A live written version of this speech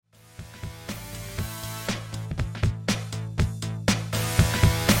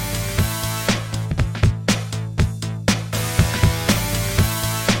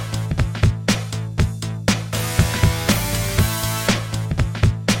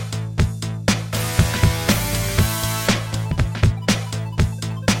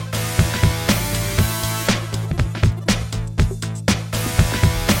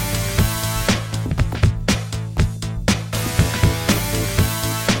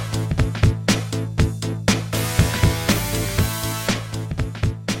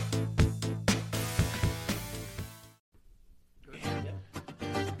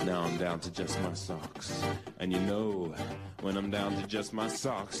to just my socks. And you know, when I'm down to just my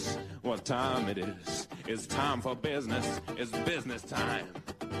socks, what time it is. It's time for business. It's business time.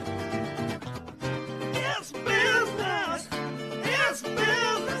 It's business. It's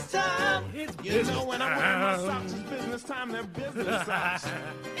business time. It's business. You know, when I'm wearing my socks, it's business time. They're business socks.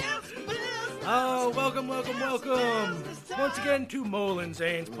 It's business. Oh, welcome. Once again to Molin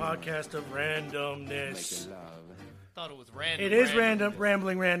Zane's podcast of randomness. Thought it was random. It is random,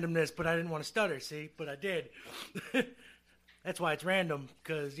 rambling randomness, but I didn't want to stutter, see? But I did. That's why it's random,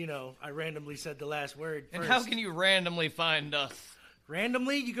 because, you know, I randomly said the last word And first. how can you randomly find us?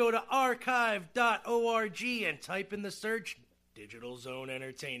 Randomly, you go to archive.org and type in the search Digital Zone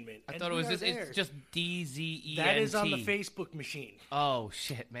Entertainment. I thought it was it's just DZENT. That is on the Facebook machine. Oh,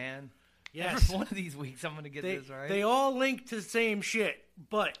 shit, man. Yes. One of these weeks I'm going to get this right. They all link to the same shit,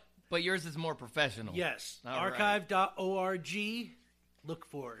 but yours is more professional. yes. All Archive.org. Look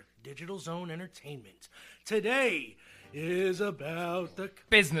for Digital Zone Entertainment. Today is about the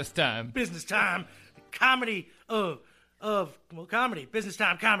Business time. business time comedy comedy. Business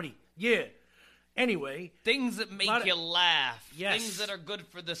time comedy. Yeah. Anyway, Things that make Lot of- you laugh. Yes. Things that are good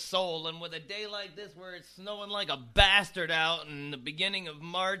for the soul. And with a day like this where it's snowing like a bastard out in the beginning of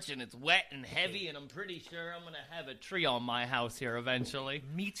March and it's wet and heavy and I'm pretty sure I'm going to have a tree on my house here eventually.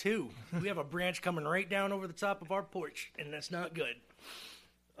 me too. We have a branch coming right down over the top of our porch, and that's not good.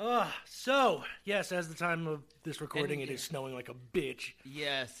 So, yes, as the time of this recording, it is snowing like a bitch.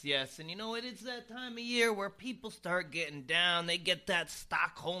 Yes. And you know, it's that time of year where people start getting down. They get that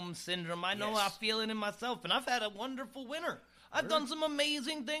Stockholm syndrome. I know Yes. I feel it in myself, and I've had a wonderful winter. I've done some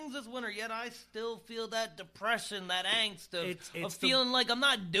amazing things this winter, yet I still feel that depression, that angst of It's feeling like I'm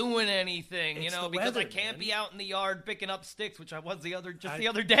not doing anything, you It's know, the because I weather, can't man. be out in the yard picking up sticks, which I was the other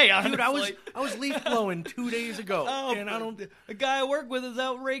day, honestly. Dude, I was leaf blowing 2 days ago, Oh, and I don't. a guy I work with is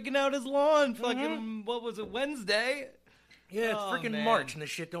out raking out his lawn fucking, what was it, Wednesday? Yeah, it's Oh, freaking man. March, and this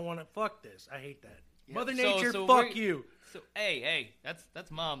shit don't want to. Fuck this. I hate that. Mother So- Nature, so fuck we're- you. So, hey,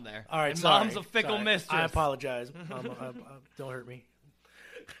 that's Mom there. All right, and sorry. Mom's a fickle Sorry. mistress. I apologize. Don't hurt me.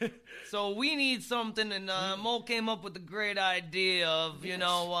 So we need something, and Mo came up with a great idea of, you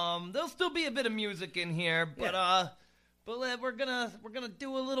know, there'll still be a bit of music in here, but we're gonna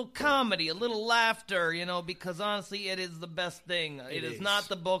do a little comedy, a little laughter, you know, because honestly, it is the best thing. It is not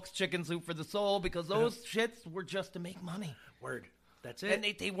the books, Chicken Soup for the Soul, because those shits were just to make money. Word. That's it. And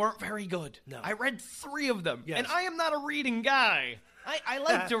they weren't very good. No. I read 3 of them. Yes. And I am not a reading guy. I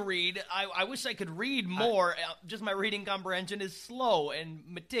like to read. I wish I could read more. Just my reading comprehension is slow and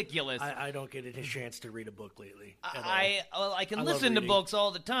meticulous. I don't get a chance to read a book lately. at all. I can I love listen to reading. books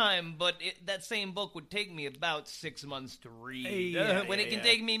all the time, but that same book would take me about 6 months to read. When it can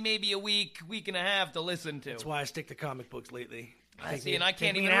take me maybe a week and a half to listen to. That's why I stick to comic books lately. I see, and I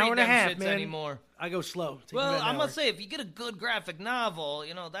can't Take me even an hour read and a them half, shits man. anymore. I go slow. Take me Well, about an I must hour. say, if you get a good graphic novel,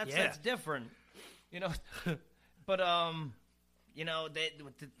 you know, that's different. You know, but you know,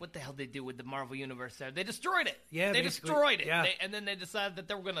 what the hell they do with the Marvel Universe there? They destroyed it. Yeah, they basically, destroyed it. yeah. And then they decided that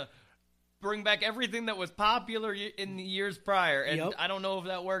they were gonna bring back everything that was popular in the years prior. And Yep. I don't know if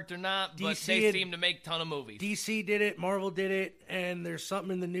that worked or not, but DC they had- seem to make a ton of movies. DC did it, Marvel did it, and there's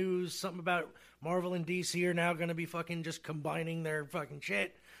something in the news, something about Marvel and DC are now going to be fucking just combining their fucking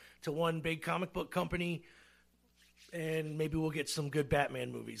shit to one big comic book company, and maybe we'll get some good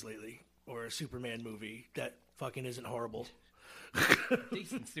Batman movies lately, or a Superman movie that fucking isn't horrible.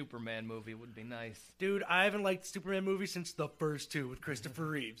 Decent Superman movie would be nice. Dude, I haven't liked Superman movies since the first 2 with Christopher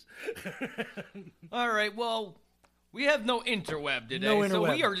Reeves. All right, well, we have no interweb today, No so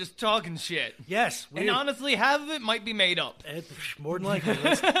interweb. we are just talking shit. Yes, And honestly, half of it might be made up. more than likely.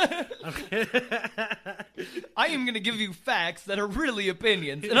 I am going to give you facts that are really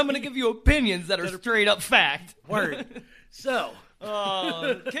opinions, and I'm going to give you opinions that are straight up fact. Word. So,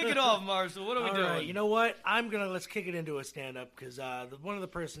 Kick it off, Marshall. What are we all doing? right, you know what? Let's kick it into a stand-up, because one of the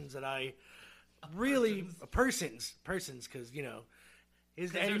persons that I really... Persons, because, you know...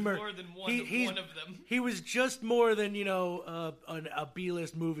 Is There's more than one of them. He was just more than, you know, a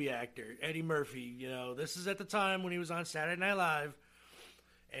B-list movie actor. Eddie Murphy, you know. This is at the time when he was on Saturday Night Live,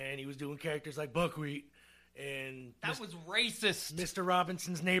 and he was doing characters like Buckwheat and That was racist. Mr.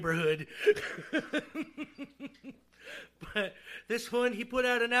 Robinson's Neighborhood. But this one, he put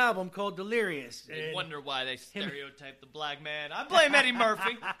out an album called Delirious. I and wonder why they stereotype the black man. I blame Eddie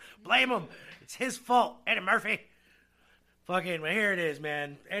Murphy. blame him. It's his fault, Eddie Murphy. Fucking, well, here it is,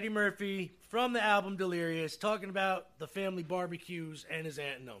 man. Eddie Murphy from the album Delirious, talking about the family barbecues and his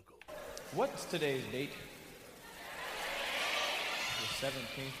aunt and uncle. What's today's date? The 17th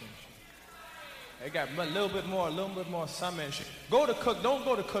and shit. They got a little bit more summer and shit. Don't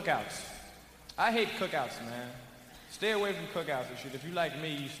go to cookouts. I hate cookouts, man. Stay away from cookouts and shit. If you like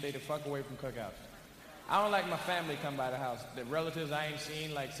me, you stay the fuck away from cookouts. I don't like my family come by the house. The relatives I ain't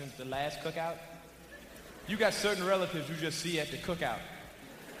seen like since the last cookout. You got certain relatives you just see at the cookout.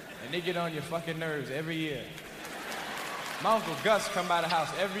 And they get on your fucking nerves every year. My Uncle Gus come by the house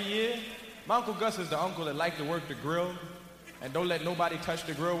every year. My Uncle Gus is the uncle that like to work the grill and don't let nobody touch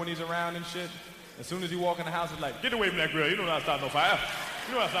the grill when he's around and shit. As soon as he walk in the house, it's like, get away from that grill. You don't know how to start no fire.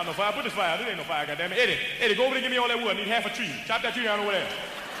 You know how to start no fire. Put this fire. This ain't no fire, goddammit. Eddie, go over there and give me all that wood. I need half a tree. Chop that tree down over there.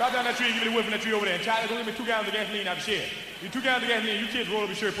 Chop down that tree and give me the wood from that tree over there. And Charlie, go give me 2 gallons of gasoline out the shed. You 2 gallons of gasoline, you kids roll up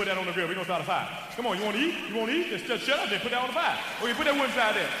your shirt, put that on the grill. We're gonna start a fire. Come on, you wanna eat? You wanna eat? Just shut up there, put that on the fire. Okay, put that wood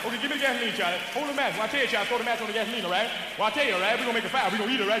inside there. Okay, give me the gasoline, Charlie. Hold the match. Well, I tell you, Charlie, throw the match on the gasoline, all right? Well, I tell you, all right, we're gonna make a fire. We're gonna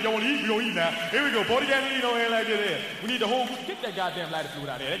eat, all right? Y'all wanna eat? We're gonna eat now. Here we go. Pour the gasoline on here like this there. We need the whole, get that goddamn lighter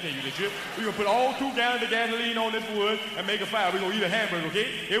fluid out there. That can't use this shit. We're gonna put all 2 gallons of gasoline on this wood and make a fire. We're gonna eat a hamburger, okay?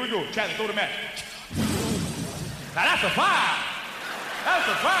 Here we go. Charlie, throw the match. Now that's a fire. That's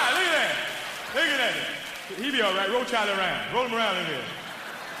a fire. Look at that. Look at that. He be all right. Roll Charlie around. Roll him around in there.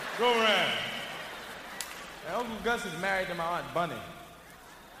 Roll him around. Now, Uncle Gus is married to my Aunt Bunny.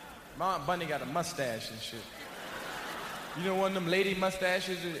 My Aunt Bunny got a mustache and shit. You know, one of them lady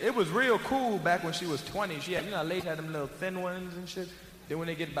mustaches? It was real cool back when she was 20. She had, you know how ladies had them little thin ones and shit? Then when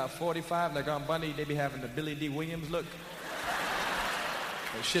they get about 45, like Aunt Bunny, they be having the Billy D. Williams look.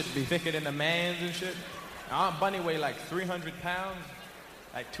 That shit be thicker than a man's and shit. Now, Aunt Bunny weighed like 300 pounds.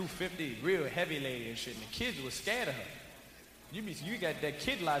 Like 250, real heavy lady and shit, and the kids was scared of her. You got that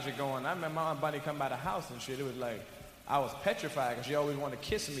kid logic going. I remember my Aunt Bunny come by the house and shit. It was like, I was petrified because she always wanted to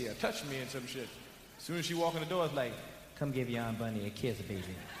kiss me or touch me and some shit. As soon as she walk in the door, it's like, come give your Aunt Bunny a kiss,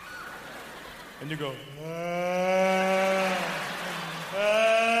 baby. And you go, and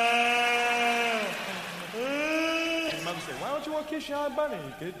mother said, why don't you want to kiss your Aunt Bunny?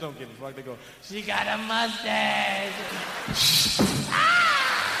 Kids don't give a fuck. They go, she got a mustache.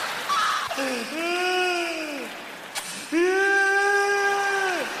 Why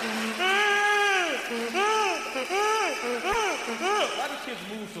do kids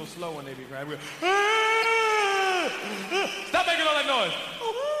move so slow when they be crying? Stop making all that noise.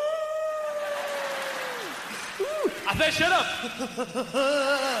 I said shut up.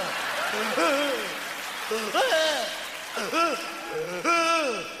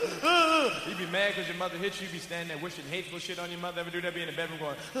 You be mad because your mother hits you. You be standing there wishing hateful shit on your mother. Ever do that? Be in the bedroom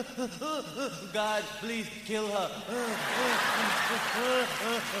going, God, please kill her.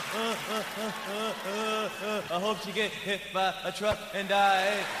 I hope she get hit by a truck and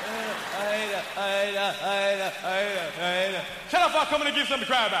die. I hate her. Shut up, I'll come in and give something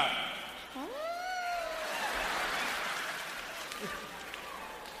to cry about.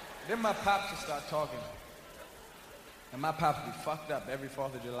 Then my pops will start talking. And my pops be fucked up every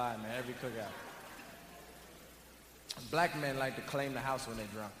 4th of July, man, every cookout. Black men like to claim the house when they're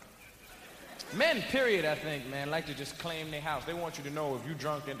drunk. Men, period, I think, man, like to just claim their house. They want you to know if you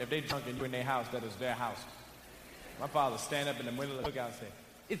drunk and if they drunk and you in their house, that it's their house. My father stand up in the middle of the cookout and say,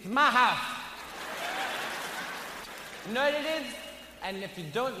 it's my house. You know what it is? And if you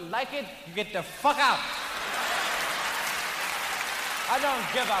don't like it, you get the fuck out. I don't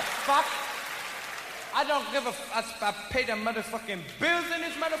give a fuck. I don't give a I pay the motherfucking bills in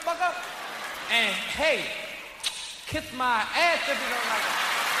this motherfucker. And hey, kiss my ass if you don't like it.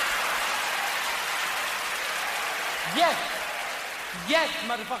 Yes. Yes,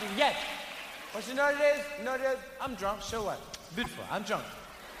 motherfucking yes. But you know what it is? You know what it is? I'm drunk, so what? Beautiful, I'm drunk.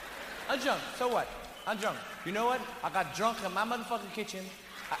 So what? I'm drunk. You know what? I got drunk in my motherfucking kitchen.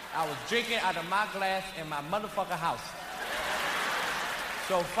 I was drinking out of my glass in my motherfucking house.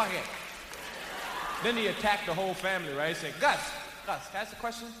 So fuck it. Then he attacked the whole family, right? He said, Gus, can I ask a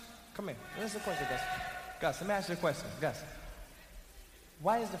question? Come here. Answer the question, Gus. Gus, let me ask you a question. Gus,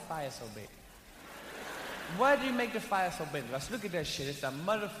 why is the fire so big? Why do you make the fire so big, Gus? Look at that shit. It's a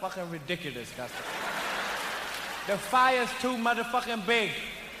motherfucking ridiculous, Gus. The fire's too motherfucking big.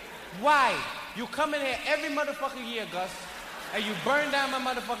 Why? You come in here every motherfucking year, Gus, and you burn down my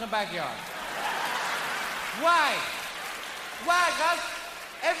motherfucking backyard. Why? Why, Gus?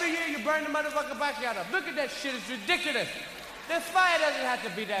 Every year you burn the motherfucking backyard up. Look at that shit, it's ridiculous. This fire doesn't have to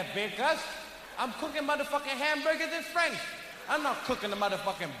be that big, Gus. I'm cooking motherfucking hamburgers and French. I'm not cooking the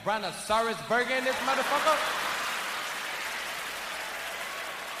motherfucking brontosaurus burger in this motherfucker.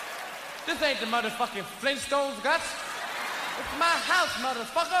 This ain't the motherfucking Flintstones, Gus. It's my house,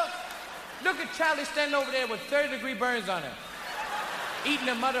 motherfucker. Look at Charlie standing over there with 30-degree burns on him. Eating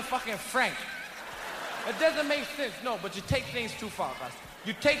a motherfucking Frank. It doesn't make sense, no, but you take things too far, Gus.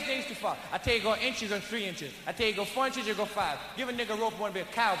 You take things too far. I tell you go inches or 3 inches. I tell you go 4 inches, you go 5. Give a nigga a rope, want to be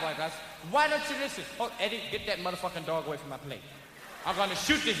a cowboy, Gus. Why don't you listen? Oh, Eddie, get that motherfucking dog away from my plate. I'm gonna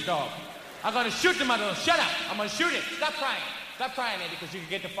shoot this dog. I'm gonna shoot the mother. Shut up. I'm gonna shoot it. Stop crying. Stop crying, Eddie, because you can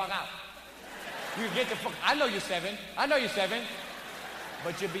get the fuck out. You can get the fuck. I know you're 7. I know you're 7.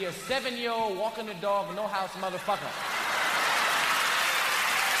 But you'll be a 7-year-old walking the dog, no house motherfucker.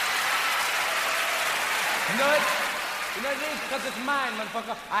 You know it? You know what it is? Because it's mine,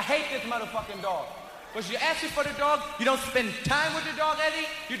 motherfucker. I hate this motherfucking dog. Because you ask me for the dog, you don't spend time with the dog, Eddie.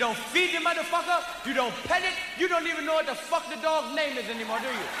 You don't feed the motherfucker. You don't pet it. You don't even know what the fuck the dog's name is anymore, do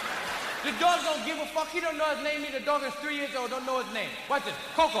you? The dog don't give a fuck. He don't know his name either. The dog is 3 years old, don't know his name. Watch this.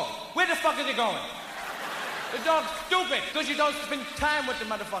 Coco, where the fuck is he going? The dog's stupid because you don't spend time with the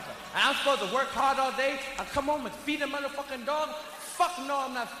motherfucker. And I'm supposed to work hard all day. I come home and feed the motherfucking dog. Fuck no,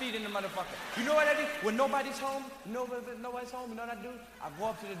 I'm not feeding the motherfucker. You know what I do? When nobody's home, nobody's home, you know what I do? I go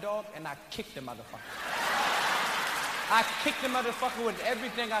up to the dog and I kick the motherfucker. I kick the motherfucker with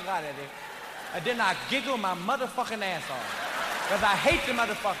everything I got, Eddie. And then I giggle my motherfucking ass off. Because I hate the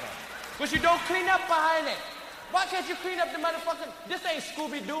motherfucker. Because you don't clean up behind it. Why can't you clean up the motherfucker? This ain't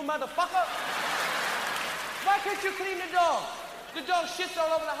Scooby-Doo, motherfucker. Why can't you clean the dog? The dog shits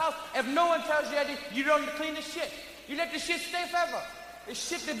all over the house. If no one tells you, Eddie, you don't clean the shit. You let the shit stay forever. The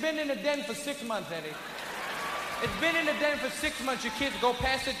shit that's been in the den for 6 months, Eddie. It's been in the den for 6 months. Your kids go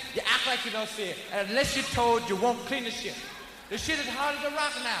past it, you act like you don't see it. And unless you're told, you won't clean the shit. The shit is hard as a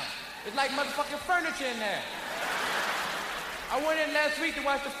rock now. It's like motherfucking furniture in there. I went in last week to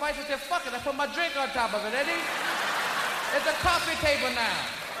watch the fight. I said, fuck it, I put my drink on top of it, Eddie. It's a coffee table now.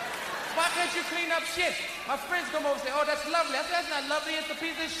 Why can't you clean up shit? My friends come over and say, oh, that's lovely. I said, that's not lovely, it's a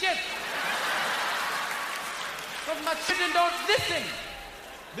piece of shit. Because my children don't listen.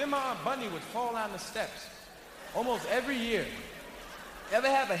 Then my Aunt Bunny would fall down the steps almost every year. Ever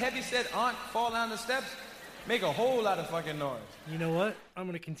have a heavy-set aunt fall down the steps? Make a whole lot of fucking noise. You know what? I'm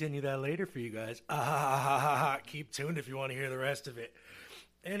going to continue that later for you guys. Keep tuned if you want to hear the rest of it.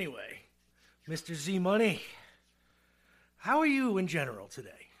 Anyway, Mr. Z Money, how are you in general today?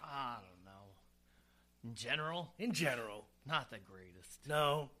 I don't know. In general? In general. Not the greatest.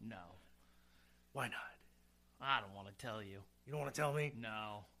 No? No. Why not? I don't want to tell you. You don't want to tell me? No.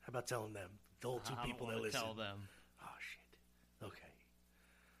 How about telling them? The whole two people that listen. I don't want to tell them. Oh, shit. Okay.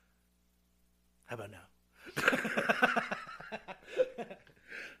 How about now?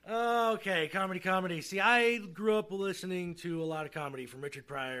 Okay, comedy. See, I grew up listening to a lot of comedy, from Richard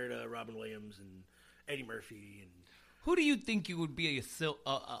Pryor to Robin Williams and Eddie Murphy. And who do you think you would be a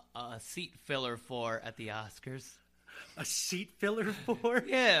seat filler for at the Oscars? A seat filler for?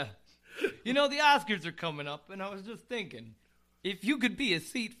 Yeah. You know, the Oscars are coming up, and I was just thinking, if you could be a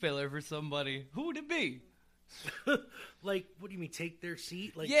seat filler for somebody, who would it be? Like, what do you mean, take their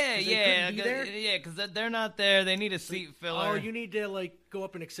seat? Like, yeah, because they're not there. They need a seat filler. Oh, you need to, like, go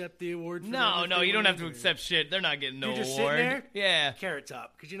up and accept the award for No, you don't have to accept shit. They're not getting no award. You're just sitting there? Yeah. Carrot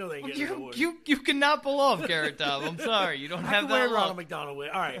Top, because you know they ain't getting an award. You cannot pull off Carrot Top. I'm sorry. You don't have that wear look. Ronald McDonald with.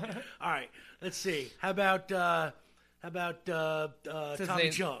 All right. Let's see. How about Tommy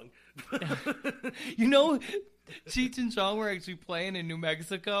Chung? You know, Cheech and Chong were actually playing in New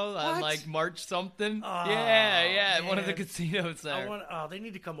Mexico on like March something. Oh, yeah, at one of the casinos there. They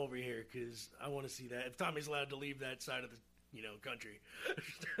need to come over here because I want to see that. If Tommy's allowed to leave that side of the country.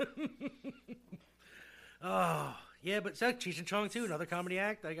 Oh yeah, but it's like Cheech and Chong too, another comedy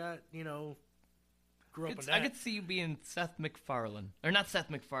act. I got grew up in that. I could see you being Seth MacFarlane. Or not Seth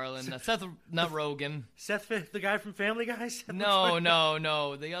MacFarlane. Not Rogen. Seth, the guy from Family Guy?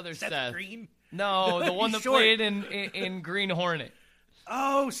 No. The other Seth. Green? No, the one that played in Green Hornet.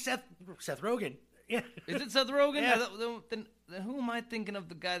 Oh, Seth Rogen. Yeah. Is it Seth Rogen? Yeah. Then who am I thinking of,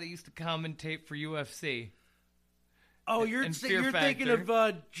 the guy that used to commentate for UFC? Oh, you're thinking of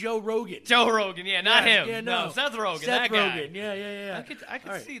Joe Rogan. Joe Rogan, yeah, not him. Yeah, no. Seth Rogen, Seth that guy. Rogen, yeah. I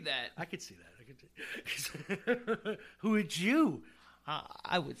could see that. I could see that. Who would you?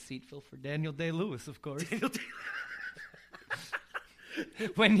 I would seat fill for Daniel Day-Lewis, of course.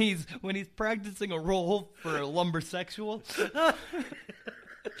 when he's practicing a role for a lumbersexual.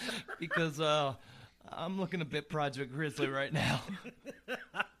 Because I'm looking a bit Project Grizzly right now.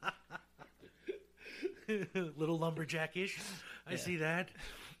 Little lumberjack-ish. I see that.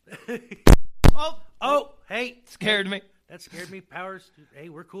 Oh, hey. Scared me. That scared me. Powers. Hey,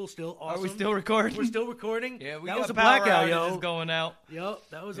 we're cool still. Awesome. Are we still recording? We're still recording. Yeah, that was a power blackout, outages yo. Going out. Yep,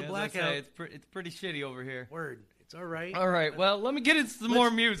 that was a blackout. It's pretty shitty over here. Word. It's all right. All right. Well, let me get into some more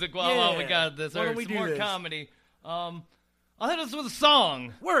music while we got this. Why don't we some do more this? comedy. I'll hit us with a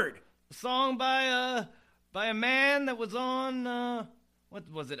song. Word. A song by a man that was on what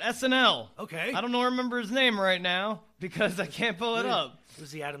was it? SNL. Okay. I don't remember his name right now because I can't pull it up.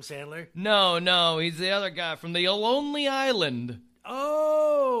 Was he Adam Sandler? No, he's the other guy from The Lonely Island.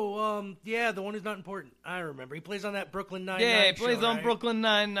 Oh, yeah, the one who's not important. I remember. He plays on that Brooklyn Nine-Nine Yeah, he show, plays on right? Brooklyn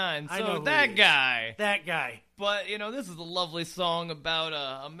Nine-Nine. I know So who that he is. guy. That guy. But, this is a lovely song about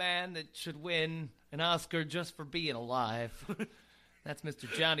a man that should win an Oscar just for being alive. That's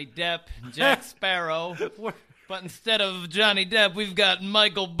Mr. Johnny Depp and Jack Sparrow. But instead of Johnny Depp, we've got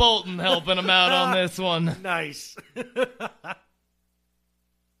Michael Bolton helping him out on this one. Nice.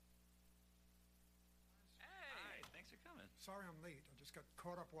 Sorry I'm late. I just got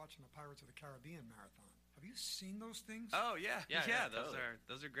caught up watching the Pirates of the Caribbean marathon. Have you seen those things? Oh, yeah. Totally.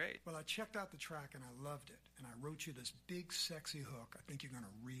 Those are great. Well, I checked out the track and I loved it. And I wrote you this big, sexy hook I think you're going to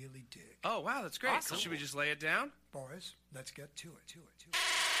really dig. Oh, wow, that's great. Awesome. So should we just lay it down? Boys, let's get to it.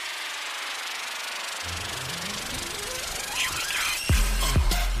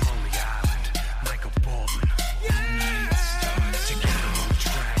 Lonely Island, Michael Bolton. Starts to get on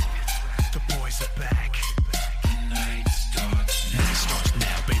track. The boys are back. Night starts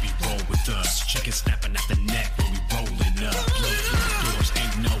now, baby. Roll with us. Chicken snapping at the neck when we rolling up. Blow through the doors,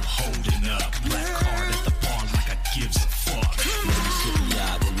 ain't no holding up. Black card at the bar like I gives a fuck.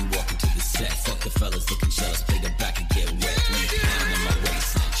 Yeah, when we walk into the set, fuck the fellas looking jealous. Play the back and get wet. 3 pound on my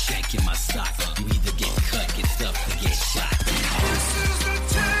waist, shank in my sock. You either get cut, get stuffed, or get shot. This is the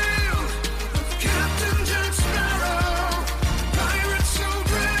tale of Captain Jack Sparrow. Pirate so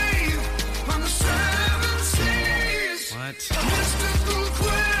brave on the 7 seas. What? Mystical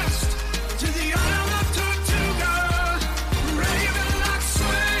quest to the Isle of Tortuga. Raven like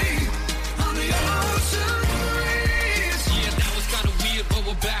sway on the ocean breeze. Yeah, that was kinda weird, but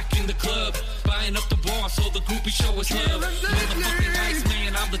we're back in the club. Buying up the bar so the groupie show us love. Motherfucking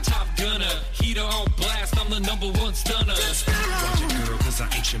Iceman, I'm the top gunner. Heater on blast, I'm the #1 stunner. Sparrow. Girl, cause I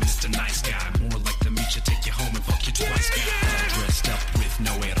ain't your Mr. Nice Guy. More like to meet you, take you home and fuck you twice, guy. All dressed up with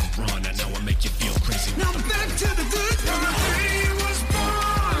nowhere to run. I know I make you feel crazy. Now back to the good time. He was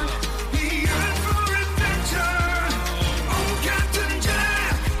born, he yearned for adventure. Oh, Captain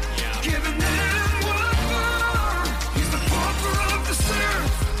Jack, giving them what for. He's the pauper of the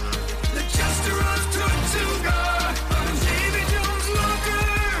surf, the jester of Tortuga, Davy Jones' locker,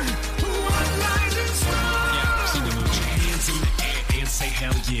 what lies in store. So then put your hands in the air and say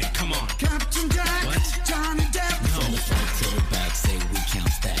hell yeah. Come on. Captain Jack, What? Johnny Depp, From the front to the back, say we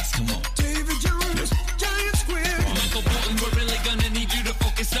count stacks. Come on. David Jones, Giant Squid. Michael Bolton, we're really gonna need you to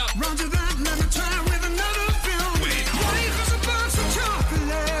focus up. Roger that, let me try with another film. Life is a box of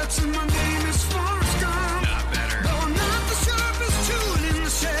chocolates, and my name is Forrest Gump. Not better. Though I'm not the sharpest tool in the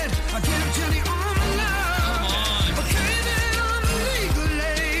shed, I give Jenny all my love. Okay, then I'm a legal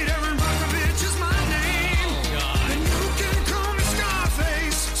aid. Aaron Brockovich is my name. And you can call me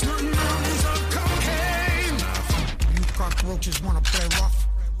Scarface, snorting mountains of cocaine. You cockroaches wanna play rough?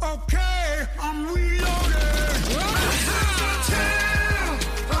 Okay, I'm reloaded. This is a tale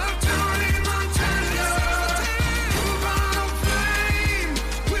of Tony Montana, who brought on flame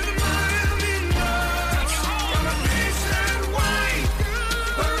with Miami nuts. But a piece and white,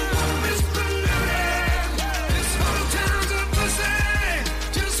 her womb is polluted. This whole town's a pussy,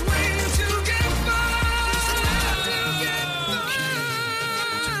 just waiting to get fucked.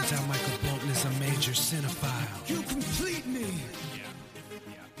 Turns out Michael Bolton is a major cinephile. You complete me.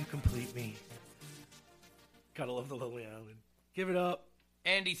 You complete me. Gotta love the Lonely Island. Give it up.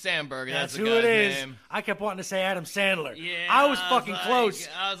 Andy Samberg, That's that's who the it guy's is. name. I kept wanting to say Adam Sandler. Yeah, I was fucking like- close.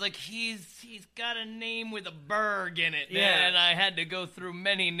 I was like, he's got a name with a Berg in it, Yeah. man. I had to go through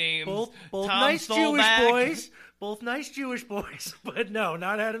many names. Both Tom nice Jewish Stolback. boys. Both nice Jewish boys. But no,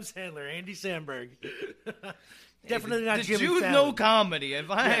 not Adam Sandler. Andy Samberg. Definitely not The Jimmy Jews Fallon. know comedy. If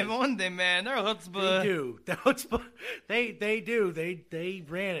I Yes. have one thing, man, they're chutzpah. They do. That's, they do. They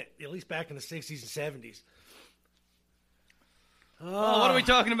ran it, at least back in the 60s and 70s. Oh, what are we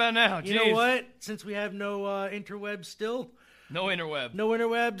talking about now? You Jeez. know what? Since we have no interwebs still, No interweb. no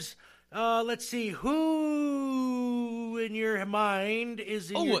interwebs, let's see. Who in your mind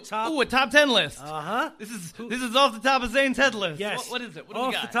is in your top? a top 10 list. Uh-huh. This is off the top of Zane's head list. Yes. What is it? What do Off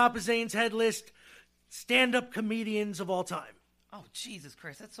we got? the top of Zane's head list, stand-up comedians of all time. Oh, Jesus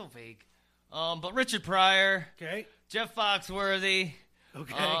Christ, that's so vague. But Richard Pryor, Okay? Jeff Foxworthy.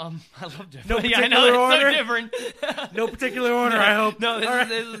 Okay. I love Jeff. No Yeah, I know, particular it's order? so different. No particular order, I hope. No, this, All right.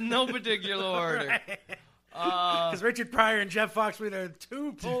 this is no particular order. Because Richard Pryor and Jeff Foxworthy are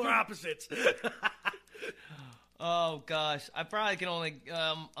two polar opposites. Oh gosh, I probably can only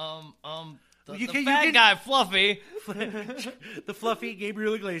The fat guy, Fluffy. The fluffy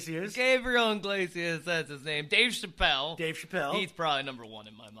Gabriel Iglesias. Gabriel Iglesias, that's his name. Dave Chappelle. Dave Chappelle. He's probably number one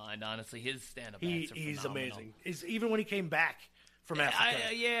in my mind, honestly. His stand-up acts are He's phenomenal. amazing. Even when he came back from Africa.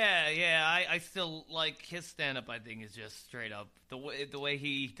 I still like his stand-up. I think is just straight up the way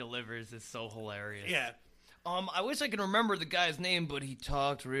he delivers is so hilarious. Yeah. I wish I could remember the guy's name, but he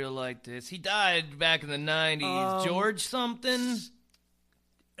talked real like this. He died back in the 90s. George something.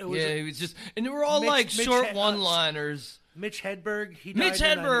 He was just, and they were all short one-liners. Mitch Hedberg. He died Mitch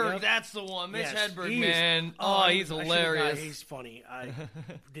in the 90s. Hedberg, Yep. that's the one. Mitch Yes, Hedberg, he is- man. He's I should've hilarious. got- he's funny. I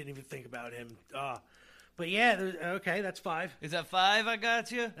didn't even think about him. But yeah, okay, that's 5. Is that 5? I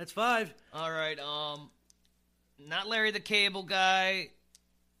got you. That's 5. All right. Not Larry the Cable Guy.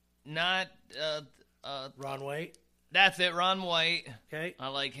 Not Ron White. That's it. Ron White. Okay. I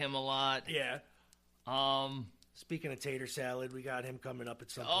like him a lot. Yeah. Um. Speaking of tater salad, we got him coming up at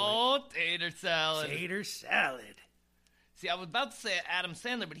some Oh, tater salad. point. Tater salad. See, I was about to say Adam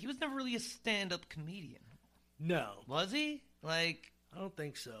Sandler, but he was never really a stand-up comedian. No, Was he? Like, I don't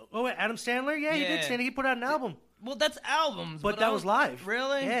think so. Oh, wait, Adam Sandler? Yeah, he did Yeah. stand. He put out an album. well, that's albums. But that I was live.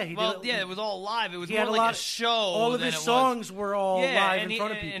 Really? Yeah, he well, did it- yeah, it was all live. It was He more had a like lot a show. All of than his it was. songs were all Yeah, live and in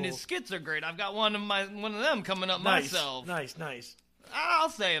front of people. And his skits are great. I've got one of them coming up nice, myself. nice. I'll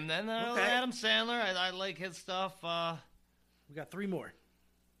say him then. Okay. Adam Sandler. I like his stuff. We got 3 more.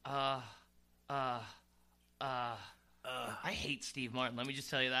 I hate Steve Martin. Let me just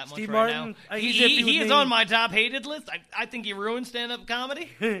tell you that Steve much right Martin, now. he's He iffy with is me. on my top hated list. I think he ruined stand-up comedy.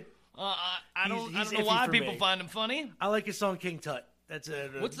 I don't He's know iffy why for people me. find him funny. I like his song King Tut. That's a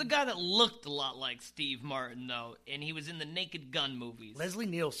What's the guy that looked a lot like Steve Martin though, and he was in the Naked Gun movies? Leslie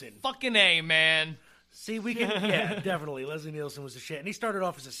Nielsen. Fucking A, man. See, we can, yeah, definitely. Leslie Nielsen was the shit, and he started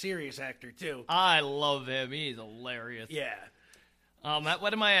off as a serious actor too. I love him. He's hilarious. Yeah.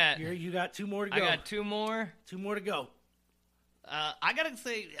 What am I at? You got 2 more to go. I got 2 more. 2 more to go. I gotta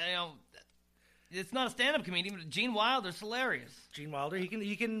say, it's not a stand-up comedian, but Gene Wilder's hilarious. Gene Wilder. He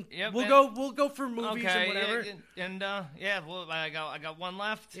can. Yep, we'll man. go for movies and whatever. Well, I got one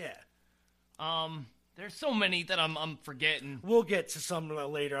left. Yeah. There's so many that I'm forgetting. We'll get to some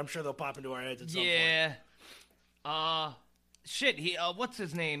later. I'm sure they'll pop into our heads at some point. Yeah. Shit. He. What's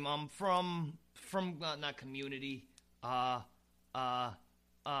his name? From not Community. He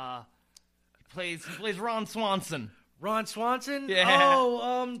plays Ron Swanson. Ron Swanson. Yeah.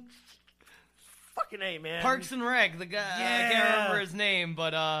 Oh, fucking A, man. Parks and Rec. The guy. I can't Yeah. remember his name,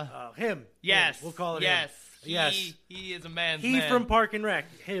 but him. Yes. Him. We'll call it yes. him. Yes. He is a man's He man. from Park and Rec.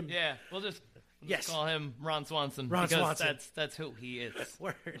 Him. Yeah. We'll just Yes. call him Ron Swanson. Ron because Swanson. That's who he is.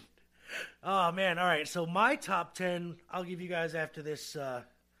 Word. Oh, man. All right. So my top 10, I'll give you guys after this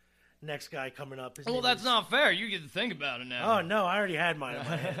next guy coming up. His Well, name that's is- not fair. You get to think about it now. Oh, no. I already had mine in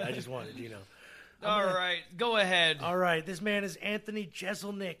my head. I just wanted, All right. Go ahead. All right. This man is Anthony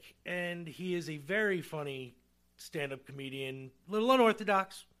Jeselnik, and he is a very funny stand-up comedian. A little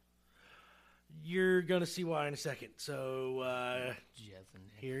unorthodox. You're going to see why in a second. So,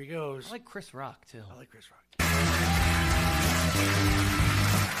 here he goes. I like Chris Rock, too. I like Chris Rock.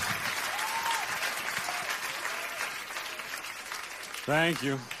 Thank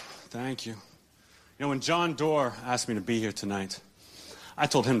you. You know, when John Doerr asked me to be here tonight, I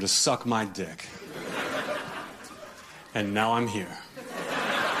told him to suck my dick. And now I'm here.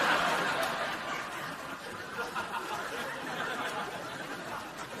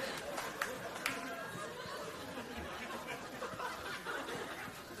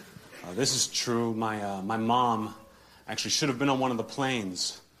 This is true. My mom actually should have been on one of the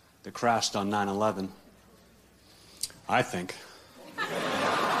planes that crashed on 9/11. I think.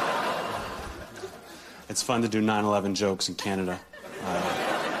 It's fun to do 9/11 jokes in Canada.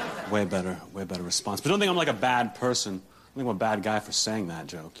 Way better response. But don't think I'm like a bad person. I think I'm a bad guy for saying that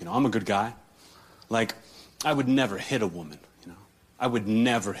joke. I'm a good guy. Like, I would never hit a woman, I would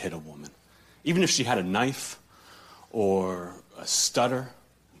never hit a woman. Even if she had a knife or a stutter.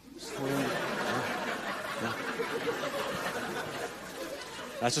 Yeah.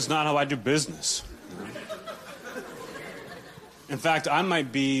 That's just not how I do business. In fact, I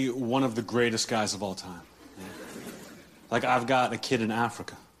might be one of the greatest guys of all time. Like, I've got a kid in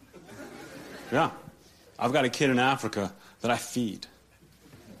Africa. Yeah. I've got a kid in Africa that I feed,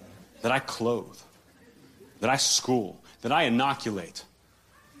 that I clothe, that I school, that I inoculate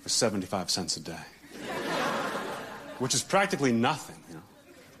for 75 cents a day. Which is practically nothing,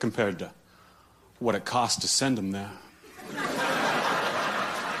 compared to what it costs to send him there.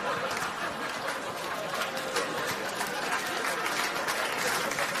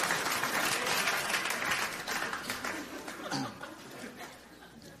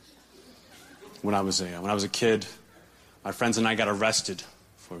 when I was a kid, my friends and I got arrested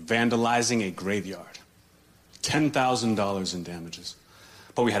for vandalizing a graveyard. $10,000 in damages.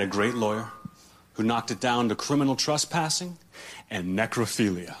 But we had a great lawyer who knocked it down to criminal trespassing and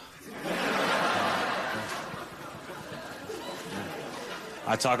necrophilia.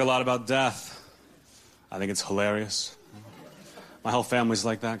 I talk a lot about death. I think it's hilarious. My whole family's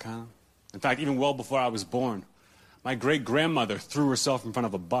like that, kind of. In fact, even well before I was born, my great-grandmother threw herself in front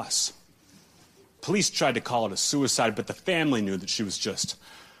of a bus. Police tried to call it a suicide, but the family knew that she was just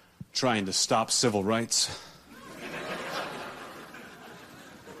trying to stop civil rights.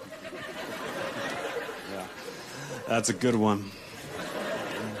 Yeah, that's a good one.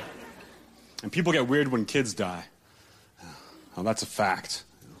 And people get weird when kids die. Oh, that's a fact.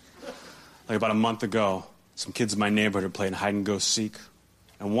 Like about a month ago, some kids in my neighborhood are playing hide-and-go-seek,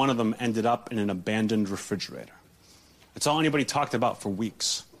 and one of them ended up in an abandoned refrigerator. It's all anybody talked about for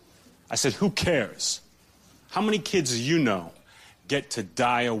weeks. I said, who cares? How many kids you know get to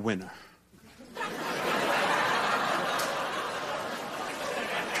die a winner?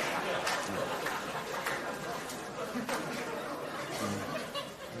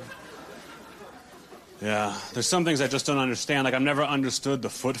 Yeah, there's some things I just don't understand. Like, I've never understood the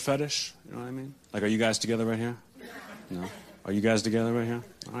foot fetish. You know what I mean? Like, are you guys together right here? No? Are you guys together right here?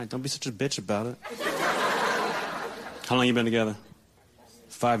 All right, don't be such a bitch about it. How long you been together?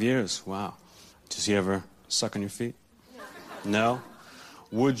 5 years. Wow. Does he ever suck on your feet? No?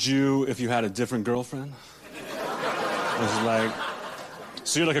 Would you if you had a different girlfriend? It's like,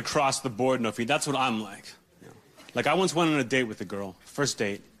 so you're like across the board, no feet. That's what I'm like. You know? Like, I once went on a date with a girl, first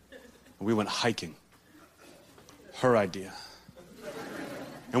date, and we went hiking. Her idea.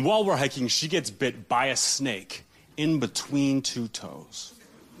 And while we're hiking, she gets bit by a snake in between two toes.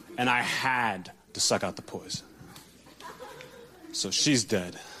 And I had to suck out the poison. So she's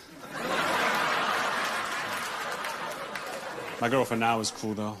dead. My girlfriend now is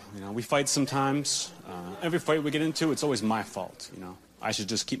cool, though. You know, we fight sometimes. Every fight we get into, it's always my fault, you know. I should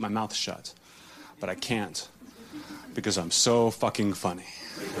just keep my mouth shut. But I can't. Because I'm so fucking funny.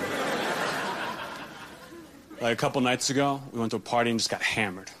 Like a couple nights ago, we went to a party and just got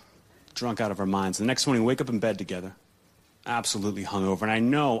hammered. Drunk out of our minds. The next morning, we wake up in bed together. Absolutely hungover. And I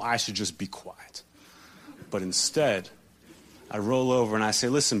know I should just be quiet. But instead, I roll over and I say,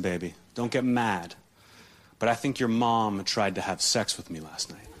 listen, baby, don't get mad. But I think your mom tried to have sex with me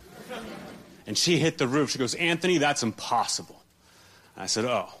last night. And she hit the roof. She goes, Anthony, that's impossible. And I said,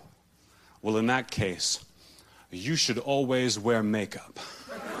 oh, well, in that case, you should always wear makeup.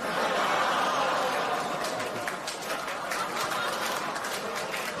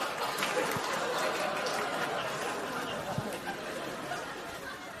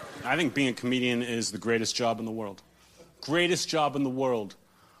 I think being a comedian is the greatest job in the world. Greatest job in the world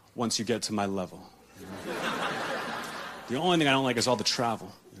once you get to my level. You know? The only thing I don't like is all the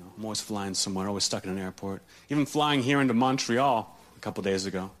travel. You know, I'm always flying somewhere, always stuck in an airport. Even flying here into Montreal a couple days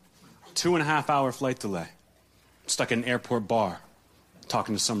ago. 2.5 hour flight delay. I'm stuck in an airport bar,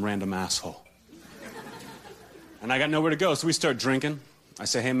 talking to some random asshole. And I got nowhere to go, so we start drinking. I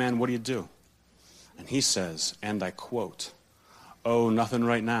say, hey man, what do you do? And he says, and I quote, oh, nothing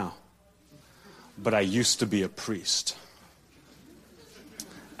right now. But I used to be a priest.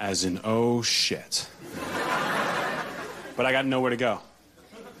 As in, oh, shit. But I got nowhere to go.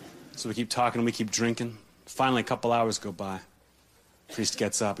 So we keep talking, we keep drinking. Finally, a couple hours go by. Priest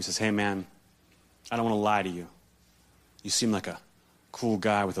gets up, he says, hey, man, I don't want to lie to you. You seem like a cool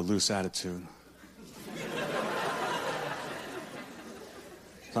guy with a loose attitude.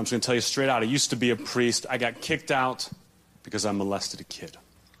 So I'm just going to tell you straight out, I used to be a priest. I got kicked out because I molested a kid.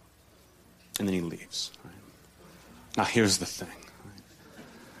 And then he leaves. Right? Now here's the thing. Right?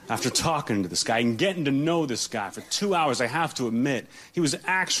 After talking to this guy and getting to know this guy for 2 hours, I have to admit, he was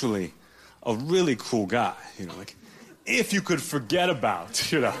actually a really cool guy. You know, like, if you could forget about,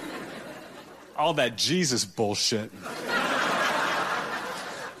 you know, all that Jesus bullshit.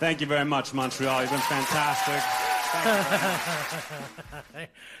 Thank you very much, Montreal. You've been fantastic.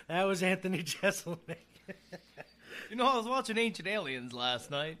 That was Anthony Jeselnik. You know, I was watching Ancient Aliens last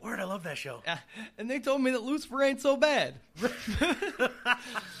night. Word, I love that show. And they told me that Lucifer ain't so bad.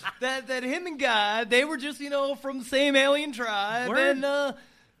 that him and God, they were just, you know, from the same alien tribe. Word. And the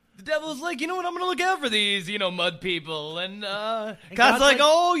devil's like, you know what, I'm going to look out for these, you know, mud people. And God's like,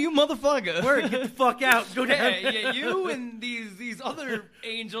 oh, you motherfucker. Word, get the fuck out. Go down. Yeah, you and these other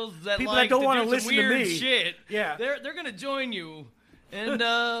angels that People like that don't to wanna do listen some to weird me. shit. Yeah. They're going to join you. And,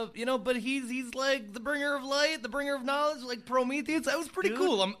 you know, but he's like the bringer of light, the bringer of knowledge, like Prometheus. That was pretty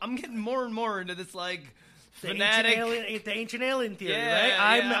cool. I'm getting more and more into this, like, fanatic. The ancient alien theory, Yeah,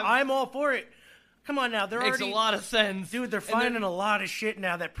 right? yeah. I'm all for it. Come on now, they're Makes already... a lot of sense. Dude, they're And finding a lot of shit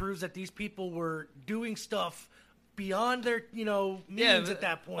now that proves that these people were doing stuff beyond their, means at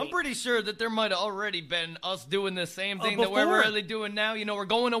that point. I'm pretty sure that there might have already been us doing the same thing that before. we're really doing now. We're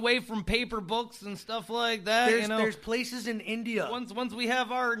going away from paper books and stuff like that. There's places in India. Once we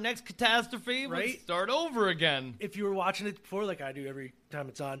have our next catastrophe, we'll Right? start over again. If you were watching it before, like I do every time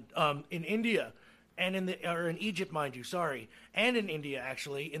it's on, in India and in Egypt, mind you, sorry, and in India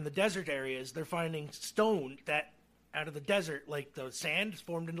actually, in the desert areas, they're finding stone that out of the desert, like the sand is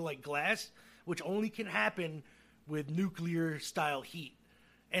formed into like glass, which only can happen with nuclear style heat.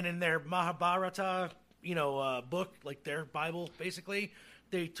 And in their Mahabharata, book, like their Bible, basically,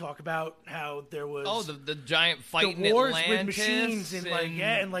 they talk about how there was the giant fight the wars in with Atlantis machines and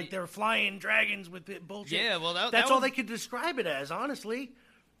they were flying dragons with bullshit. Yeah, well, that's that all was- they could describe it as, honestly.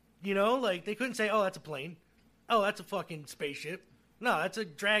 Like they couldn't say, "Oh, that's a plane." "Oh, that's a fucking spaceship." No, that's a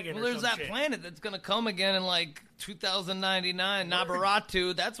dragon. Well, or there's some that shit. planet that's going to come again in like 2099,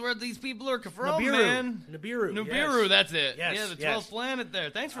 Nabaratu. That's where these people are from, Nibiru. man. Nibiru, Nibiru, yes. that's it. Yes, yeah, the 12th yes. planet there.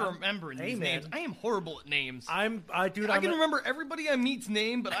 Thanks for remembering hey, these man. names. I am horrible at names. I can remember everybody I meet's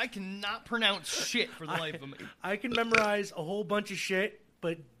name, but I cannot pronounce shit for the life of me. I can memorize a whole bunch of shit,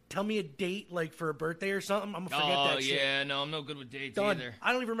 but tell me a date, like for a birthday or something, I'm gonna forget that shit. Yeah, no, I'm no good with dates Done. either.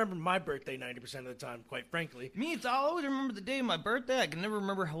 I don't even remember my birthday 90% of the time, quite frankly. Me, I always remember the day of my birthday. I can never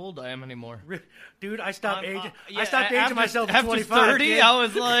remember how old I am anymore. Dude, I stopped aging. Yeah, I stopped aging myself at after 25. 30. kid. I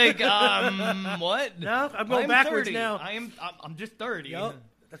was like, what? No, I'm going backwards 30. now. I'm just 30. Yup.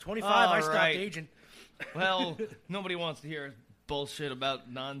 At 25, I All stopped right. aging. Well, nobody wants to hear bullshit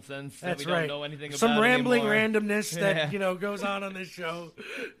about nonsense that That's we right. don't know anything Some about rambling anymore. randomness that goes on this show.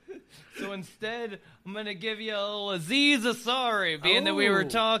 So instead, I'm gonna give you a little Aziz Ansari, being that we were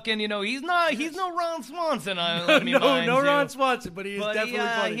talking. He's no Ron Swanson. Let me mind no you. Ron Swanson, but he is But definitely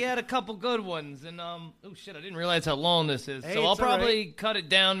funny. he had a couple good ones, and oh shit, I didn't realize how long this is. Hey, So I'll it's all probably cut it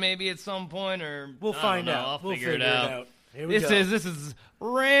down maybe at some point, or We'll I don't find know, out. I'll We'll figure it out. Here we go. This is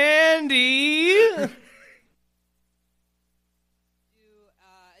Randy.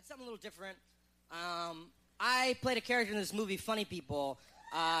 It's something a little different. I played a character in this movie, Funny People,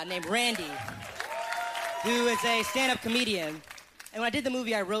 named Randy, who is a stand-up comedian. And when I did the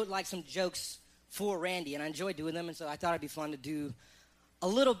movie, I wrote like some jokes for Randy, and I enjoyed doing them, and so I thought it'd be fun to do a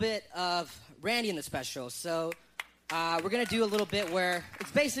little bit of Randy in the special. So we're gonna do a little bit where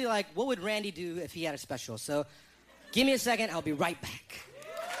it's basically like, what would Randy do if he had a special? So give me a second, I'll be right back.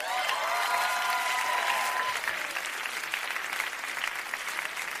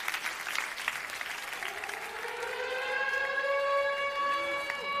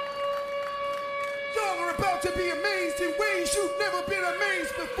 Y'all are about to be amazed in ways you've never been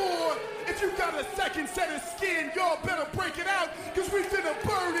amazed before. If you got a second set of skin, y'all better break it out, cause we finna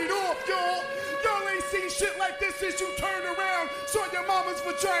burn it off, y'all. Y'all ain't seen shit like this since you turned around, saw your mama's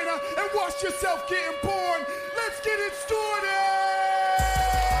vagina, and watched yourself getting born. Let's get it started!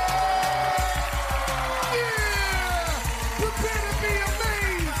 Yeah! Prepare to be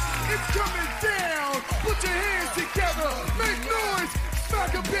amazed! It's coming down! Put your hands together! Make noise!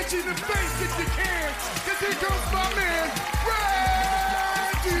 Smack a bitch in the face if you can! Cause here comes my man,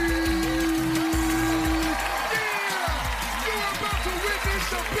 Randy! Yeah! You're about to witness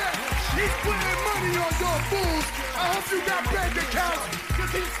the best! He's putting money on your fools! I hope you got bank accounts!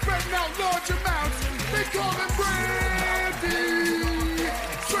 Cause he's spreading out large amounts! They call him Randy!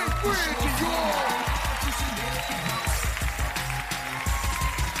 Straight Randy, y'all!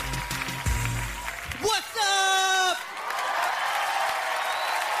 What's up?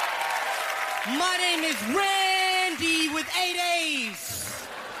 My name is Randy with 8 A's.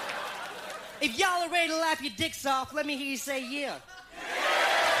 If y'all are ready to laugh your dicks off, let me hear you say yeah.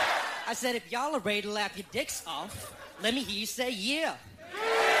 I said, if y'all are ready to laugh your dicks off, let me hear you say yeah.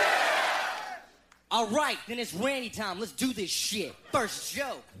 All right, then it's Randy time. Let's do this shit. First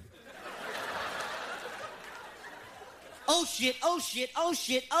joke. Oh shit, oh shit, oh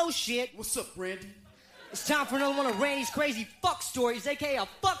shit, oh shit. What's up, Randy? It's time for another one of Randy's crazy fuck stories, aka a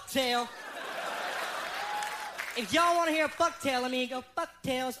fuck tale. If y'all want to hear a fuck tale, let me go fuck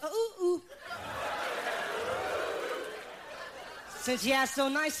tales. Ooh, ooh. Since you asked so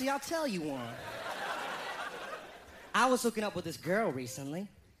nicely, I'll tell you one. I was hooking up with this girl recently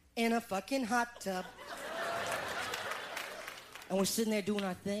in a fucking hot tub. And we're sitting there doing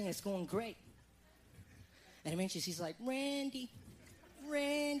our thing, and it's going great. And eventually she's like, Randy,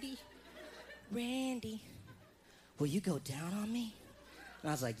 Randy, Randy, will you go down on me?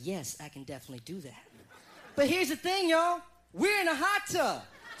 And I was like, yes, I can definitely do that. But here's the thing, y'all. We're in a hot tub.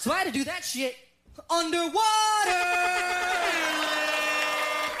 So I had to do that shit underwater.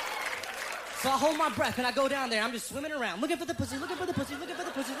 So I hold my breath and I go down there. I'm just swimming around, looking for the pussy, looking for the pussy, looking for the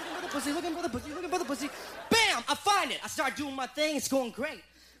pussy, looking for the pussy, looking for the pussy, looking for the pussy. Bam! I find it. I start doing my thing. It's going great.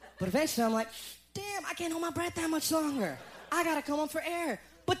 But eventually I'm like, damn, I can't hold my breath that much longer. I gotta come up for air.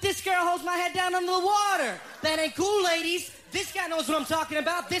 But this girl holds my head down under the water. That ain't cool, ladies. This guy knows what I'm talking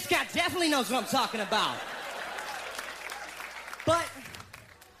about. This guy definitely knows what I'm talking about. But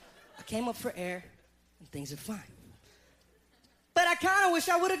I came up for air and things are fine. But I kind of wish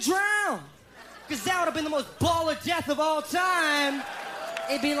I would have drowned. Because that would have been the most baller death of all time.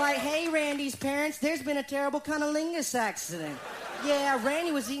 It'd be like, hey, Randy's parents, there's been a terrible cunnilingus accident. Yeah,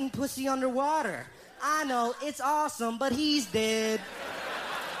 Randy was eating pussy underwater. I know, it's awesome, but he's dead.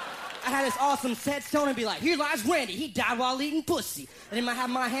 I had this awesome set stone and be like, here lies Randy, he died while eating pussy. And then I have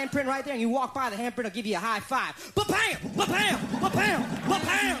my handprint right there, and you walk by, the handprint will give you a high five. Ba-bam, ba-bam, ba-bam,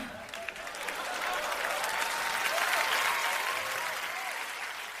 ba-bam.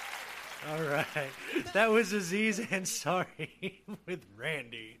 All right. That was Aziz Ansari with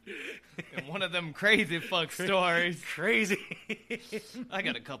Randy. And one of them crazy fuck stories. Crazy. I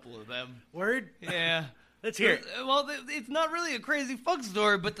got a couple of them. Word? Yeah. Let's hear it. Well, it's not really a crazy fuck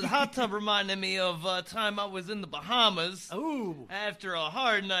story, but the hot tub reminded me of a time I was in the Bahamas. Ooh. After a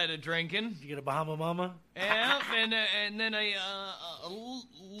hard night of drinking. Did you get a Bahama Mama? Yeah, and then a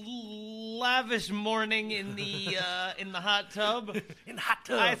lavish morning in the hot tub. In the hot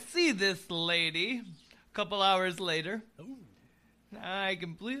tub. I see this lady a couple hours later. Ooh. I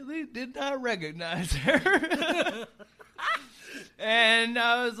completely did not recognize her. And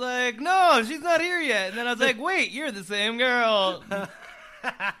I was like, no, she's not here yet. And then I was like, wait, you're the same girl.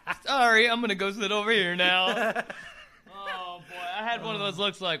 Sorry, I'm going to go sit over here now. Oh, boy. I had one of those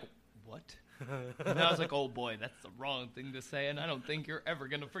looks like, what? And I was like, oh, boy, that's the wrong thing to say, and I don't think you're ever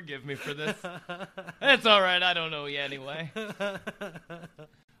going to forgive me for this. It's all right. I don't know you anyway.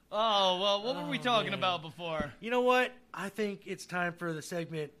 Oh, well, what were we talking about before? You know what? I think it's time for the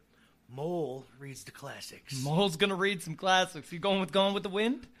segment Mole Reads the Classics. Mole's going to read some classics. You going with Gone with the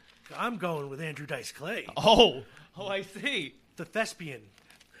Wind? I'm going with Andrew Dice Clay. Oh, I see. The thespian.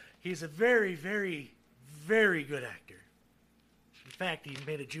 He's a very, very, very good actor. In fact, he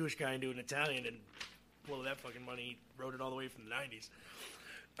made a Jewish guy into an Italian and blow that fucking money. He wrote it all the way from the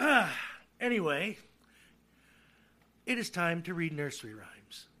 90s. Anyway, it is time to read nursery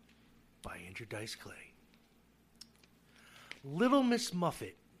rhymes by Andrew Dice Clay. Little Miss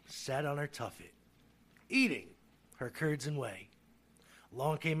Muffet sat on her tuffet, eating her curds and whey.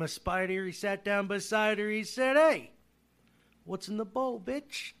 Along came a spider, he sat down beside her, he said, hey, what's in the bowl,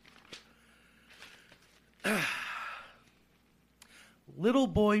 bitch? Little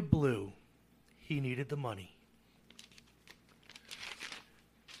boy blue, he needed the money.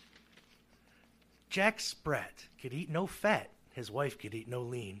 Jack Sprat could eat no fat, his wife could eat no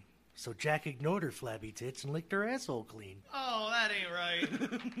lean. So Jack ignored her flabby tits and licked her asshole clean. Oh, that ain't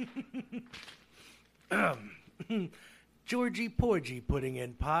right. Georgie Porgy pudding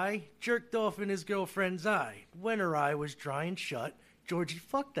in pie, jerked off in his girlfriend's eye. When her eye was dry and shut, Georgie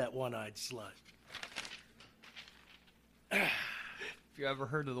fucked that one-eyed slut. Have you ever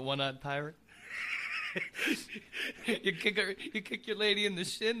heard of the one-eyed pirate? You kick your lady in the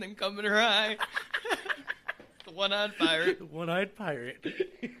shin, then come in her eye. The one-eyed pirate. The one-eyed pirate.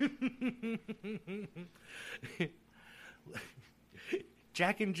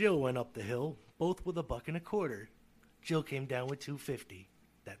 Jack and Jill went up the hill, both with $1.25. Jill came down with $2.50.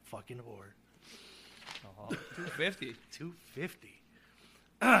 That fucking whore. Oh, $2.50.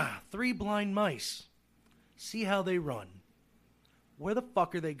 $2.50. 3 blind mice. See how they run. Where the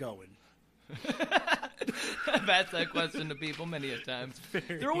fuck are they going? I've asked that question to people many a time.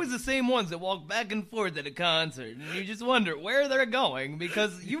 They're always the same ones that walk back and forth at a concert, and you just wonder where they're going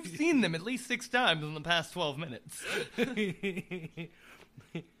because you've seen them at least 6 times in the past 12 minutes.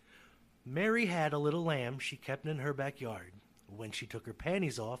 Mary had a little lamb she kept in her backyard. When she took her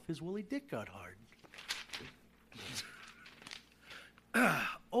panties off, his woolly dick got hard.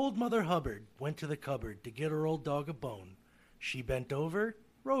 Old Mother Hubbard went to the cupboard to get her old dog a bone. She bent over,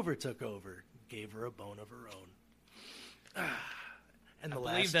 Rover took over, gave her a bone of her own. And I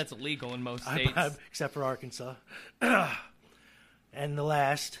believe that's illegal in most states. Except for Arkansas. And the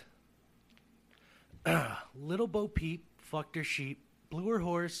last. Little Bo Peep fucked her sheep, blew her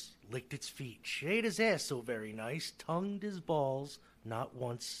horse, licked its feet, shaved his ass so very nice, tongued his balls, not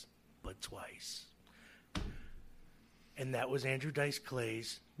once, but twice. And that was Andrew Dice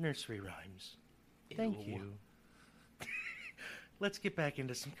Clay's Nursery Rhymes. Thank you. Let's get back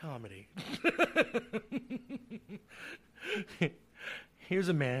into some comedy. Here's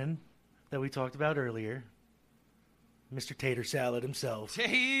a man that we talked about earlier Mr. Tater Salad himself.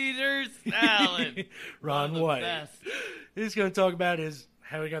 Tater salad. Ron One of the White. best. He's going to talk about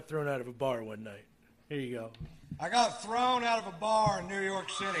how he got thrown out of a bar one night. Here you go. I got thrown out of a bar in New York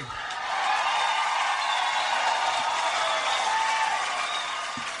City.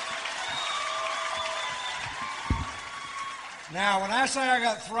 Now, when I say I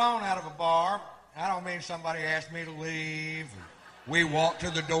got thrown out of a bar, I don't mean somebody asked me to leave. We walked to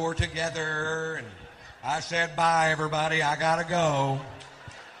the door together, and I said, bye, everybody, I gotta go.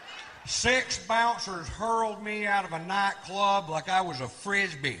 6 bouncers hurled me out of a nightclub like I was a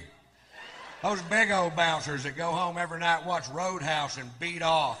Frisbee. Those big old bouncers that go home every night, watch Roadhouse, and beat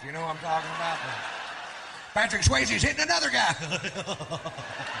off. You know what I'm talking about? Patrick Swayze's hitting another guy.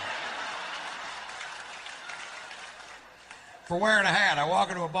 For wearing a hat. I walk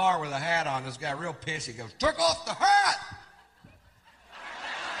into a bar with a hat on. This guy real pissy goes, took off the hat!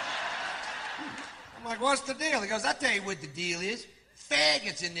 I'm like, what's the deal? He goes, I'll tell you what the deal is.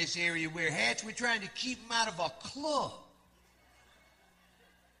 Faggots in this area wear hats. We're trying to keep them out of a club.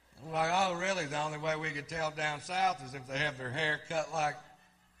 I'm like, oh, really? The only way we could tell down south is if they have their hair cut like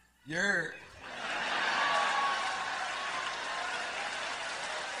yours.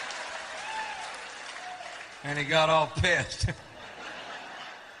 And he got all pissed.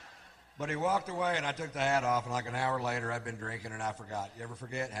 But he walked away, and I took the hat off, and like an hour later, I'd been drinking, and I forgot. You ever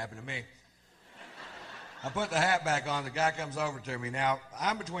forget? It happened to me. I put the hat back on. The guy comes over to me. Now,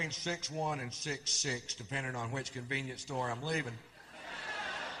 I'm between 6'1" and 6'6", depending on which convenience store I'm leaving.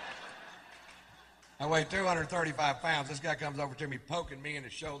 I weigh 235 pounds. This guy comes over to me, poking me in the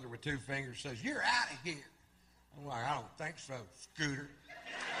shoulder with 2 fingers, says, you're out of here. I'm like, I don't think so, Scooter.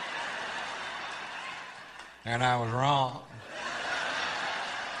 And I was wrong.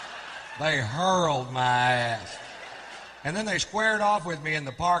 They hurled my ass. And then they squared off with me in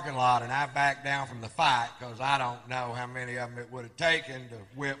the parking lot, and I backed down from the fight because I don't know how many of them it would have taken to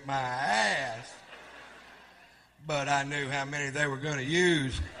whip my ass. But I knew how many they were going to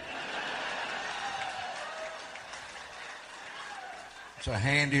use. It's a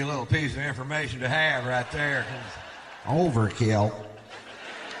handy little piece of information to have right there. Overkill.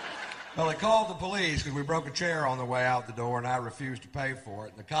 Well, they called the police because we broke a chair on the way out the door, and I refused to pay for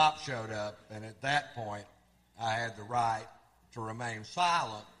it. And the cops showed up, and at that point, I had the right to remain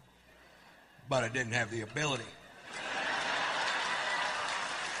silent, but I didn't have the ability.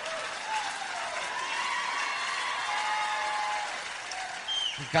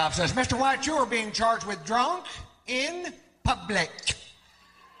 The cop says, Mr. White, you are being charged with drunk in public.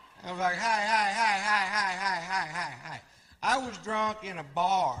 I was like, hi. I was drunk in a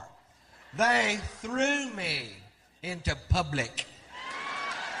bar. They threw me into public.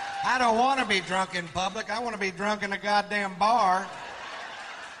 I don't want to be drunk in public. I want to be drunk in a goddamn bar,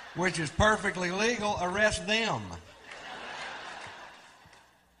 which is perfectly legal. Arrest them.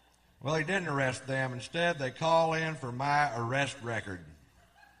 Well, he didn't arrest them. Instead, they call in for my arrest record.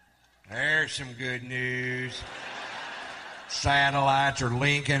 There's some good news. Satellites are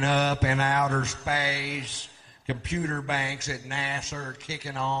linking up in outer space. Computer banks at NASA are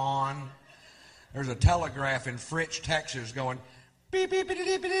kicking on. There's a telegraph in Fritch, Texas going beep, beep, beep,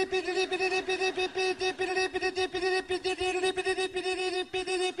 beep, beep, beep, beep,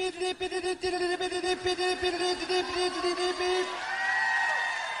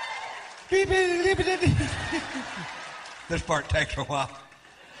 beep. This part takes a while.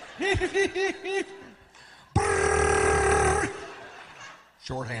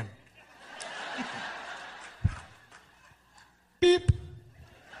 Shorthand. Beep.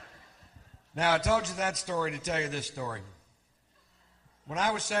 Now, I told you that story to tell you this story. When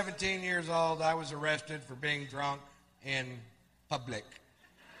I was 17 years old, I was arrested for being drunk in public.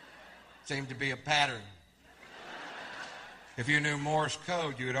 Seemed to be a pattern. If you knew Morse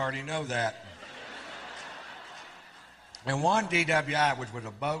code, you would already know that. And one DWI, which was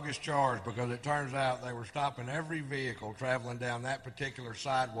a bogus charge because it turns out they were stopping every vehicle traveling down that particular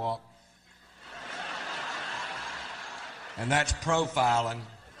sidewalk. And that's profiling,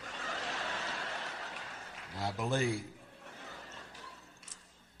 I believe.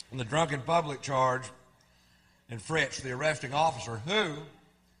 And the drunken public charge in Fritz, the arresting officer, who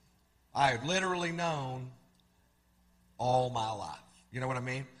I had literally known all my life. You know what I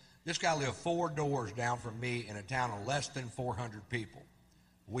mean? This guy lived 4 doors down from me in a town of less than 400 people.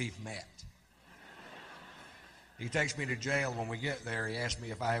 We've met. He takes me to jail. When we get there, he asked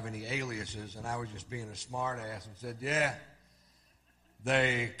me if I have any aliases, and I was just being a smart ass and said, yeah,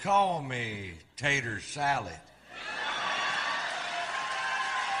 they call me Tater Salad.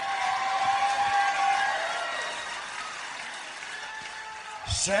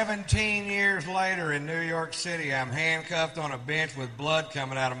 17 years later in New York City, I'm handcuffed on a bench with blood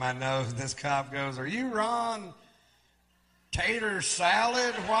coming out of my nose, and this cop goes, "Are you Ron Tater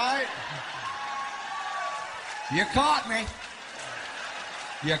Salad White?" You caught me.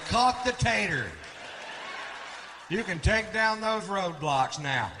 You caught the tater. You can take down those roadblocks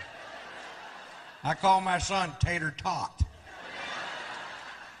now. I call my son Tater Tot.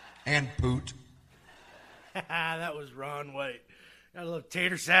 And Poot. That was Ron White. I love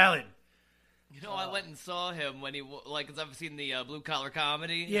tater salad. You know, I went and saw him when he, like, because I've seen the Blue Collar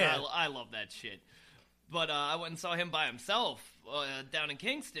Comedy. Yeah. I love that shit. But I went and saw him by himself down in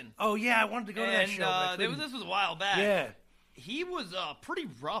Kingston. Oh, yeah, I wanted to go to that show. but I couldn't. This was a while back. Yeah. He was pretty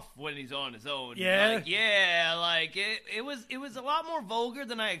rough when he's on his own. Yeah? It was a lot more vulgar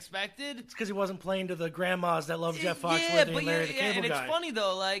than I expected. It's because he wasn't playing to the grandmas that love Jeff Foxworthy and Larry the Cable and Guy. it's funny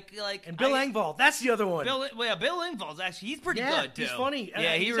though, and Bill Engvall, that's the other one. Bill Engvall's actually he's pretty good too. He's funny.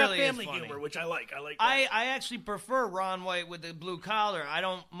 Yeah, he he's really got family is funny. humor, which I like. I like. I actually prefer Ron White with the blue collar. I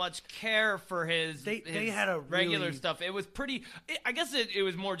don't much care for his. They had a regular really... stuff. It was pretty. I guess it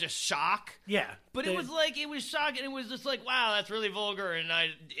was more just shock. Yeah, but it was shocking. It was just like, wow, that's really vulgar, and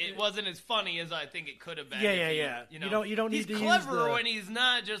it wasn't as funny as I think it could have been. Yeah. You know, you don't need to use. He's clever when he's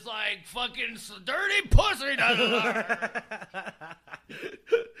not just like fucking dirty pussy.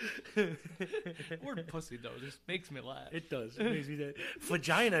 Word pussy though just makes me laugh. It does. It makes me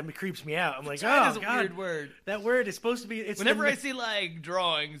vagina creeps me out. I'm like, Vagina's oh a god, weird word. That word is supposed to be. It's whenever I see like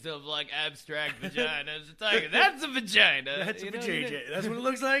drawings of like abstract vaginas, it's like that's a vagina. That's a vajayjay. That's what it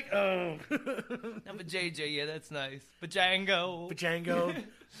looks like. Oh, not vajayjay. Yeah, that's nice. Vajango.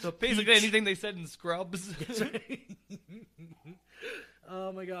 Basically anything they said in Scrubs.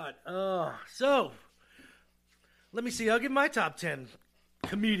 Oh my god. So let me see. I'll give my top 10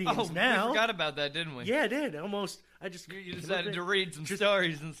 comedians now. We forgot about that, didn't we? Yeah, I did. Almost. You decided to read some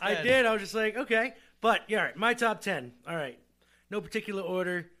stories instead. I did. I was just like, okay. But, yeah, all right. My top 10. All right. No particular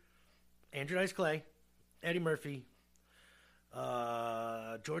order. Andrew Dice Clay. Eddie Murphy.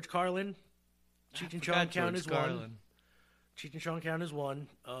 George Carlin. Cheech and Chong count as one. Cheech and Chong count as one.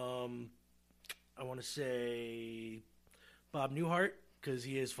 I want to say Bob Newhart. Because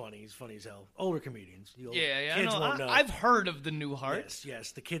he is funny. He's funny as hell. Older comedians. Kids won't know. I've heard of the Newhart.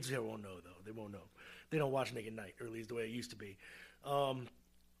 Yes. The kids here won't know, though. They won't know. They don't watch Nick at Night, or at least the way it used to be.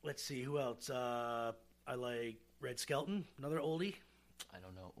 Let's see. Who else? I like Red Skelton, another oldie. I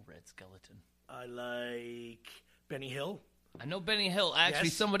don't know Red Skeleton. I like Benny Hill. I know Benny Hill. Actually,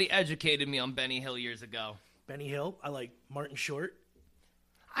 somebody educated me on Benny Hill years ago. Benny Hill. I like Martin Short.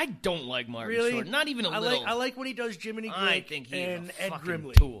 I don't like Martin Short. Not even a little. I like when he does Jiminy Glick I think he's and a Ed fucking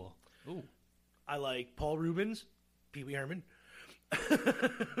Grimley. Tool. Ooh. I like Paul Rubens, Pee Wee Herman.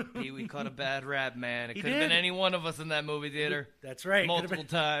 Pee Wee caught a bad rap, man. It He could have been did. any one of us in that movie theater. That's right. Multiple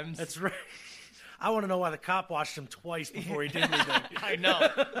times. That's right. I want to know why the cop watched him twice before he did anything. I know.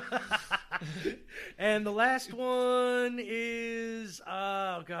 And the last one is,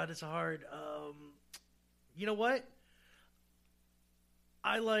 oh God, it's hard. You know what?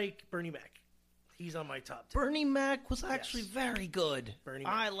 I like Bernie Mac. He's on my top 10. Bernie Mac was actually very good. Bernie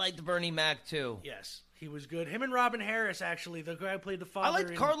Mac. I liked Bernie Mac too. Yes, he was good. Him and Robin Harris, actually, the guy who played the father. I liked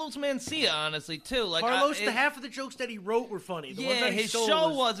in... Carlos Mencia, honestly, too. Like Carlos, the half of the jokes that he wrote were funny. The ones that he his stole show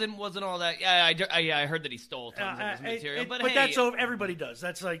was... wasn't all that. I heard that he stole tons of his material. But hey, that's so everybody does.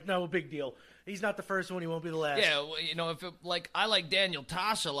 That's like no big deal. He's not the first one. He won't be the last. Yeah, well, you know, I like Daniel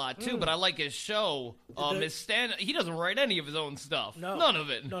Tosh a lot too, but I like his show. His stand. He doesn't write any of his own stuff. No, none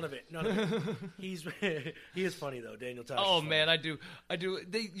of it. He is funny though, Daniel Tosh. Oh man, I do.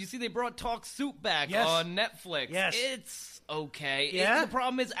 They brought Talk Soup back on Netflix. Yes, it's okay. Yeah, the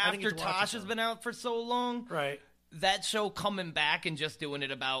problem is after Tosh has been out for so long, right? That show coming back and just doing it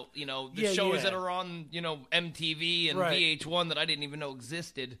about the shows that are on MTV and VH1 that I didn't even know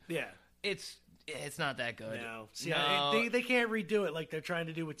existed. Yeah. It's not that good. No. See, they can't redo it like they're trying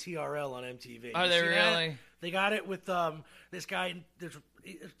to do with TRL on MTV. Are they really? That? They got it with this guy. There's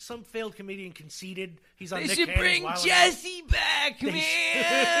some failed comedian Conceited. He's on They Nick should Cannon's bring Wild 'N Jesse back, man.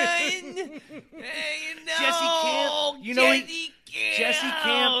 Jesse Camp. Jesse Camp. Jesse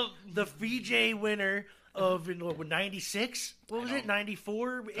Camp, the VJ winner of 96. What was it?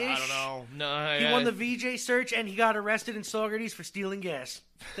 94-ish? I don't know. No, he won the VJ search and he got arrested in Saugerties for stealing gas.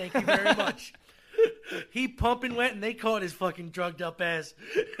 Thank you very much. He pumping wet and they caught his fucking drugged up ass.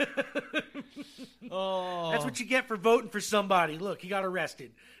 That's what you get for voting for somebody. Look, he got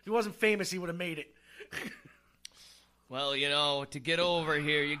arrested. If he wasn't famous, he would have made it. Well, to get over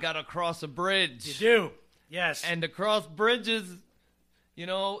here, you got to cross a bridge. You do. Yes. And to cross bridges, You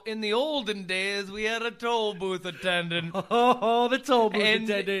know, in the olden days, we had a toll booth attendant. Oh, the toll booth and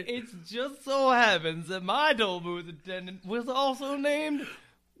attendant. It just so happens that my toll booth attendant was also named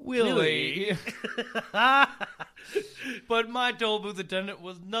Willie. But my toll booth attendant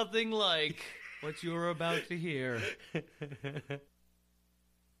was nothing like what you're about to hear.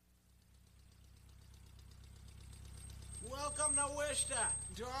 Welcome to Worcester.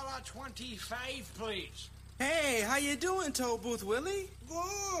 $1.25, please. Hey, how you doing, Toll Booth Willie?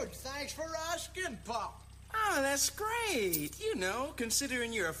 Good. Thanks for asking, Pop. Oh, that's great. You know,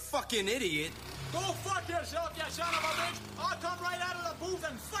 considering you're a fucking idiot. Go fuck yourself, you son of a bitch. I'll come right out of the booth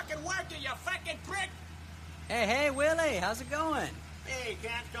and fucking whack you, you fucking prick. Hey, Willie, how's it going? Hey,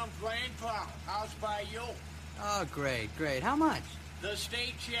 can't complain, pal. How's by you? Oh, great. How much? The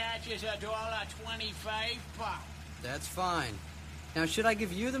state charge is $1.25, pal. That's fine. Now, should I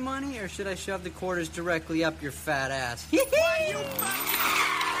give you the money, or should I shove the quarters directly up your fat ass? Why, you fucking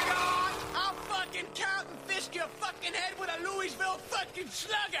add-on? I'll fucking count and fist your fucking head with a Louisville fucking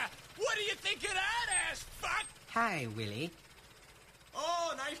slugger. What do you think of that, ass fuck? Hi, Willie.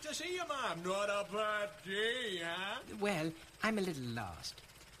 Oh, nice to see you, Mom. Not a bad day, huh? Well, I'm a little lost.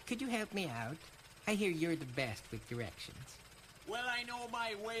 Could you help me out? I hear you're the best with directions. Well, I know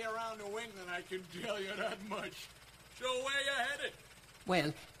my way around New England, I can tell you that much. So where you headed?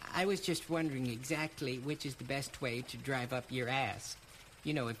 Well, I was just wondering exactly which is the best way to drive up your ass.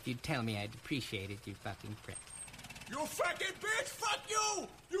 You know, if you'd tell me, I'd appreciate it, you fucking prick. You fucking bitch! Fuck you!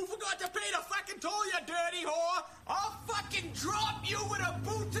 You forgot to pay the fucking toll, you dirty whore! I'll fucking drop you with a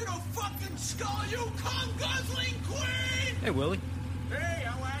boot to the fucking skull, you cum-guzzling queen! Hey, Willie. Hey,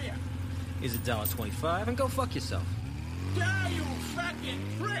 how are ya? Is it $1.25? And go fuck yourself. Die, you fucking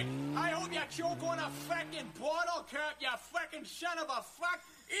prick! I hope you choke on a fucking bottle cap, you fucking son of a fuck!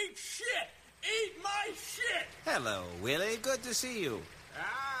 Eat shit! Eat my shit! Hello, Willie. Good to see you.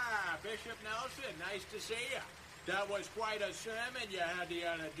 Ah, Bishop Nelson, nice to see you. That was quite a sermon you had the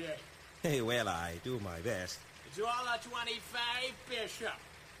other day. Hey, well, I do my best. It's $1.25, Bishop.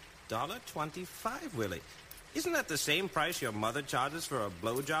 $1.25, Willie. Isn't that the same price your mother charges for a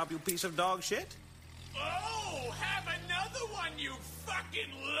blowjob, you piece of dog shit? Oh, have another one, you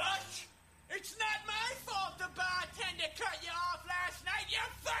fucking lush! It's not my fault the bartender cut you off last night, you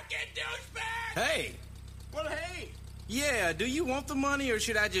fucking douchebag! Hey! Well, hey! Yeah, do you want the money, or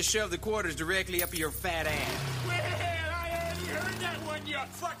should I just shove the quarters directly up your fat ass? Well, I already heard that one, you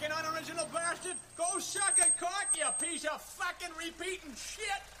fucking unoriginal bastard! Go suck a cock, you piece of fucking repeating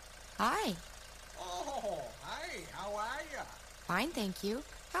shit! Hi. Oh, hi, how are ya? Fine, thank you.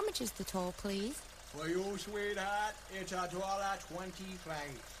 How much is the toll, please? For you, sweetheart, it's $1.25.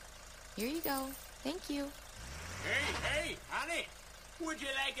 Here you go. Thank you. Hey, honey, would you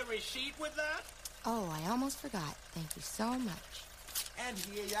like a receipt with that? Oh, I almost forgot. Thank you so much. And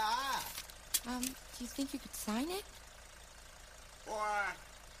here you are. Do you think you could sign it? Or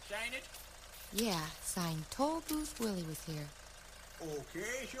sign it? Yeah, signed Toll Booth Willie was here.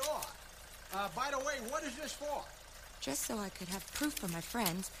 Okay, sure. By the way, what is this for? Just so I could have proof for my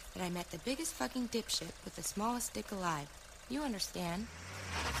friends that I met the biggest fucking dipshit with the smallest dick alive. You understand?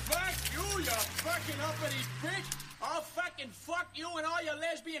 Fuck you, you fucking uppity bitch! I'll fucking fuck you and all your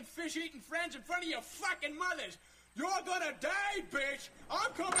lesbian fish-eating friends in front of your fucking mothers! You're gonna die, bitch!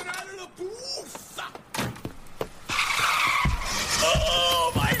 I'm coming out of the booth!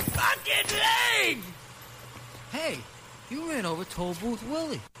 Oh, my fucking leg! Hey, you ran over Toll Booth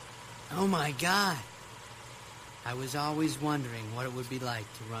Willie. Oh, my God. I was always wondering what it would be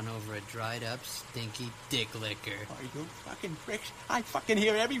like to run over a dried-up, stinky dick licker. Oh, you fucking pricks. I fucking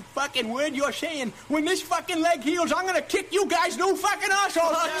hear every fucking word you're saying. When this fucking leg heals, I'm gonna kick you guys new fucking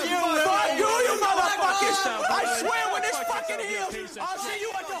assholes. Fuck you, you motherfuckers. I swear when this fucking heals, I'll see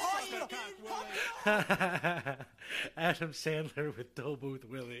you at the hospital. Adam Sandler with Toll Booth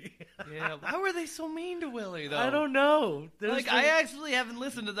Willie. Yeah, why were they so mean to Willie, though? I don't know. I actually haven't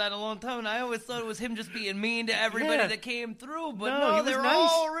listened to that in a long time, and I always thought it was him just being mean to everybody that came through, but no, they were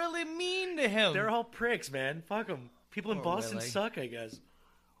all really mean to him. They're all pricks, man. Fuck them. People in Poor Boston Willie. suck, I guess.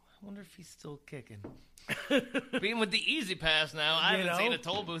 I wonder if he's still kicking. Being with the Easy Pass now, I haven't seen a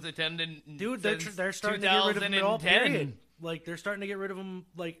toll booth attendant. Dude, since they're starting to get rid of them all, 2010. period. Like, they're starting to get rid of them,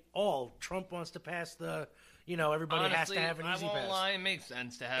 like, all. Trump wants to pass the, everybody has Honestly, to have an Easy I won't Pass. lie, it makes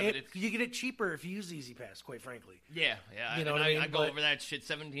sense to have it. You get it cheaper if you use Easy Pass, quite frankly. Yeah. You know what I mean? I go But- over that shit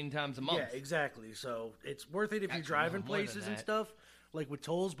 17 times a month. Yeah, exactly. So it's worth it if you're Actually, driving no, more than places and that. stuff, like with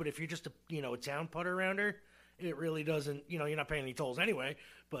tolls. But if you're just a town putter rounder, it really doesn't. You're not paying any tolls anyway.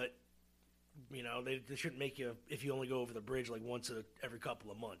 But they shouldn't make you if you only go over the bridge like once every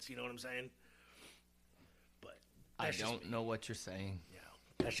couple of months. You know what I'm saying? But I that's just don't know what you're saying. Yeah.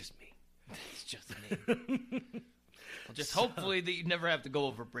 That's just me. It's just me. Just hopefully that you never have to go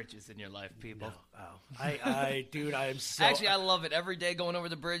over bridges in your life, people. No. Oh, dude, I am so... Actually, I love it. Every day going over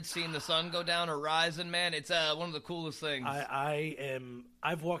the bridge, seeing the sun go down or rising, man, it's one of the coolest things.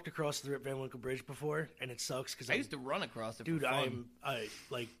 I've walked across the Rip Van Winkle Bridge before, and it sucks because I used to run across it. Dude, for fun.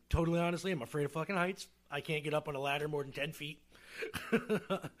 like, totally honestly, I'm afraid of fucking heights. I can't get up on a ladder more than 10 feet.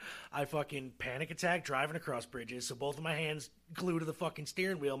 I fucking panic attack driving across bridges, so both of my hands glued to the fucking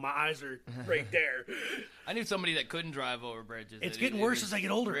steering wheel. My eyes are right there. I knew somebody that couldn't drive over bridges. It's getting worse as I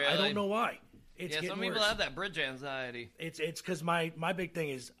get older. Really? I don't know why. It's getting some worse. people have that bridge anxiety. It's because my big thing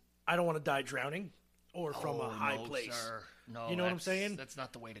is I don't want to die drowning or from a high place. Sir. No, you know what I'm saying? That's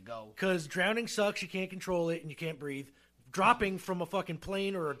not the way to go. Because drowning sucks. You can't control it, and you can't breathe. Dropping from a fucking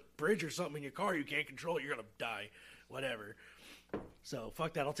plane or a bridge or something in your car, you can't control it. You're gonna die. Whatever. So,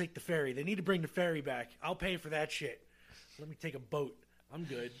 fuck that. I'll take the ferry. They need to bring the ferry back. I'll pay for that shit. Let me take a boat. I'm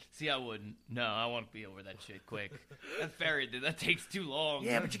good. See, I wouldn't. No, I want to be over that shit quick. That ferry, dude, that takes too long.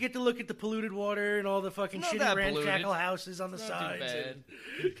 Yeah, but you get to look at the polluted water and all the fucking shitty ramshackle houses on the sides.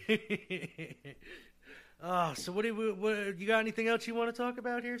 So what you got anything else you want to talk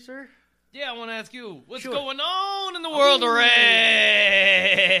about here, sir? Yeah, I want to ask you, what's Sure. going on in the world of wrestling?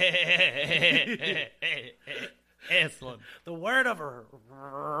 The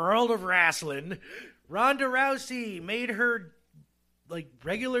world of wrestling. Ronda Rousey made her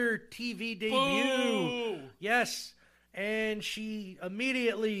regular TV debut. Boo! Yes, and she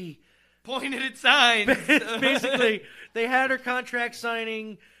immediately pointed at signs. Basically, they had her contract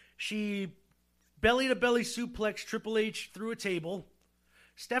signing. She belly-to-belly suplexed Triple H through a table.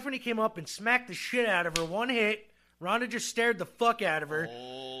 Stephanie came up and smacked the shit out of her. One hit. Ronda just stared the fuck out of her.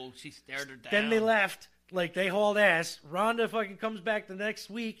 Oh, she stared her down. Then they left. They hauled ass. Ronda fucking comes back the next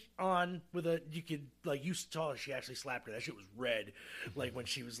week on with you saw she actually slapped her. That shit was red, when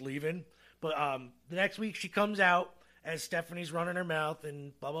she was leaving. But the next week she comes out as Stephanie's running her mouth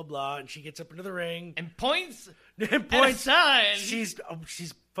and blah, blah, blah. And she gets up into the ring. And points. And points. Sign. She's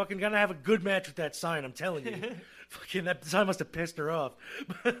fucking gonna have a good match with that sign, I'm telling you. Fucking that sign must have pissed her off.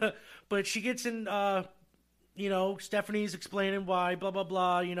 But she gets in, Stephanie's explaining why, blah, blah,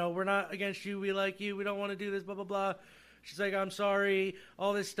 blah. We're not against you. We like you. We don't want to do this, blah, blah, blah. She's like, I'm sorry,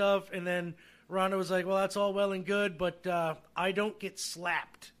 all this stuff. And then Ronda was like, well, that's all well and good, but I don't get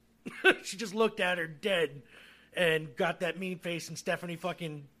slapped. She just looked at her dead and got that mean face, and Stephanie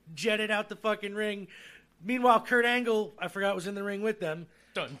fucking jetted out the fucking ring. Meanwhile, Kurt Angle, I forgot, was in the ring with them.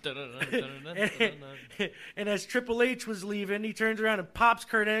 Dun, dun, dun, dun, dun, dun, dun, dun. And as Triple H was leaving, he turns around and pops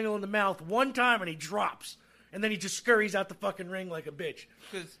Kurt Angle in the mouth one time, and he drops. And then he just scurries out the fucking ring like a bitch.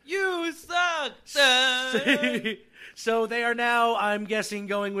 Because you suck. So they are now, I'm guessing,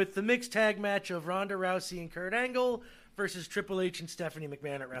 going with the mixed tag match of Ronda Rousey and Kurt Angle versus Triple H and Stephanie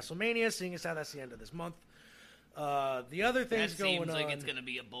McMahon at WrestleMania, seeing as how that's the end of this month. The other things going on... That seems like it's going to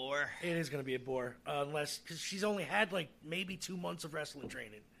be a bore. It is going to be a bore. Because she's only had, maybe 2 months of wrestling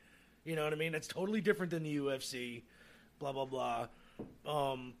training. You know what I mean? That's totally different than the UFC. Blah, blah, blah.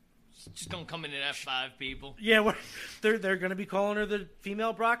 She's going to come in at F5, people. Yeah, they're going to be calling her the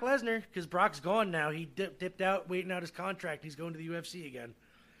female Brock Lesnar, because Brock's gone now. He dipped out, waiting out his contract. He's going to the UFC again.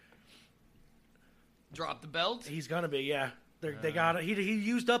 Drop the belt? He's going to be, yeah. They got it. He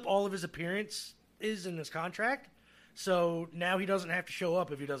used up all of his appearances in his contract, so now he doesn't have to show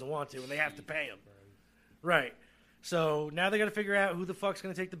up if he doesn't want to, and they have to pay him. Right. So now they got to figure out who the fuck's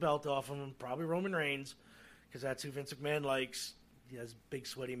going to take the belt off him. Probably Roman Reigns, because that's who Vince McMahon likes. He has big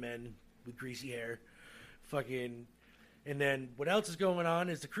sweaty men with greasy hair. Fucking. And then what else is going on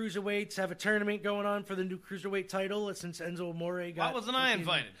is the Cruiserweights have a tournament going on for the new Cruiserweight title since Enzo Amore got... Why wasn't I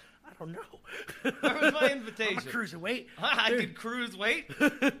invited? I don't know. Where was my invitation? I'm a cruiserweight. I could cruise weight.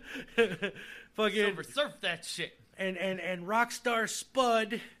 Fucking Silver surf that shit. And Rockstar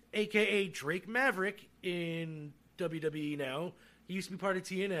Spud, a.k.a. Drake Maverick in WWE now, he used to be part of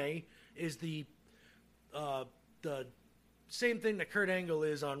TNA, is the same thing that Kurt Angle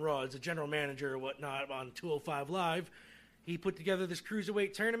is on Raw, as a general manager or whatnot on 205 Live. He put together this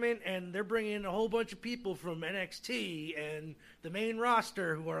Cruiserweight tournament, and they're bringing in a whole bunch of people from NXT and the main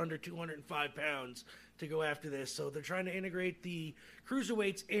roster who are under 205 pounds to go after this. So they're trying to integrate the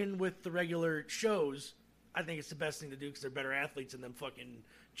Cruiserweights in with the regular shows. I think it's the best thing to do because they're better athletes than them fucking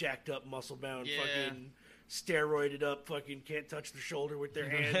jacked up, muscle-bound, fucking steroided up, fucking can't touch the shoulder with their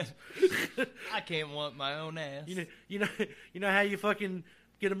hands. I can't want my own ass. You know how you fucking...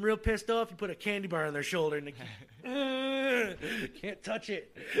 get them real pissed off, you put a candy bar on their shoulder and they can't touch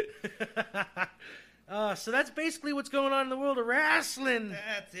it. So that's basically what's going on in the world of wrestling.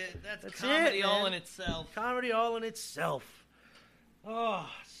 That's it. That's comedy all in itself. Comedy all in itself. Oh,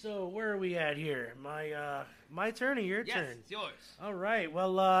 so where are we at here? My turn or your Yes, turn? it's yours. All right.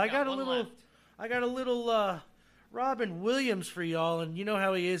 Well, I got a one little, left. I got a little Robin Williams for y'all, and you know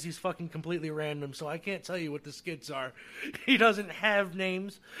how he is. He's fucking completely random, so I can't tell you what the skits are. He doesn't have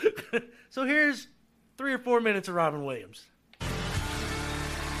names. So here's 3 or 4 minutes of Robin Williams.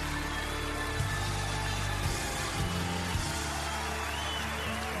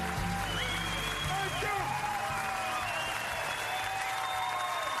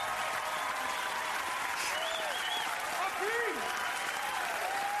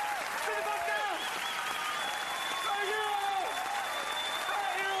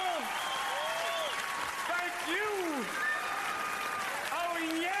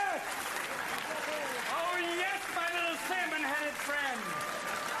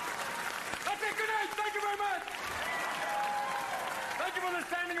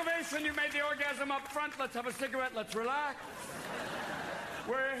 You made the orgasm up front. Let's have a cigarette. Let's relax.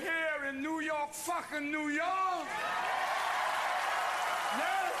 We're here in New York, fucking New York.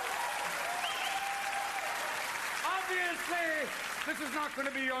 Yes. Obviously, this is not going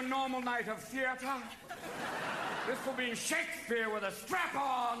to be your normal night of theater. This will be Shakespeare with a strap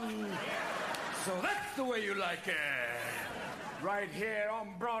on. So that's the way you like it. Right here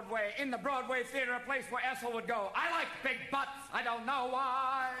on Broadway, in the Broadway Theater, a place where Ethel would go. I like big butts. I don't know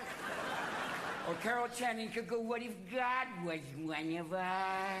why. Or Carol Channing could go, what if God was one of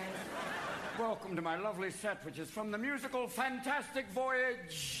us? Welcome to my lovely set, which is from the musical Fantastic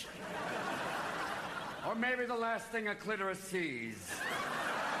Voyage. Or maybe the last thing a clitoris sees.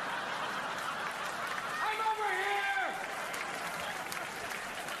 I'm over here!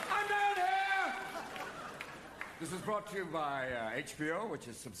 I'm down here! This is brought to you by HBO, which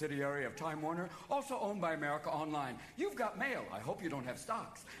is a subsidiary of Time Warner, also owned by America Online. You've got mail. I hope you don't have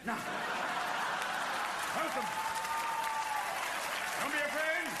stocks. Now, welcome. Don't be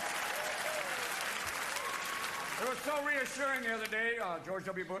afraid. It was so reassuring the other day. George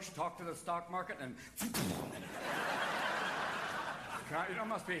W. Bush talked to the stock market and... You know, it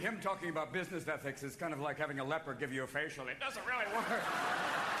must be him talking about business ethics. It's kind of like having a leper give you a facial. It doesn't really work.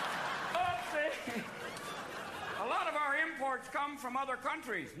 Oopsie. A lot of our imports come from other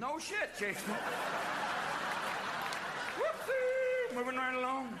countries. No shit, Jason. Whoopsie. Moving right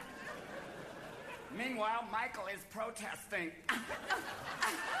along. Meanwhile, Michael is protesting.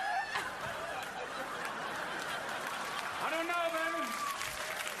 I don't know, baby.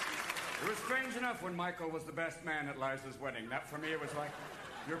 It was strange enough when Michael was the best man at Liza's wedding. That, for me, it was like,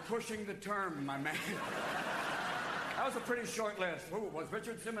 you're pushing the term, my man. That was a pretty short list. Ooh, was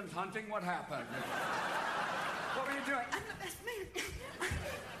Richard Simmons hunting? What happened? What were you doing? I'm the best man.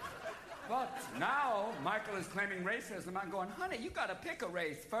 But now, Michael is claiming racism. I'm going, honey, you gotta pick a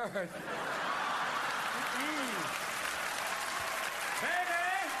race first. Baby!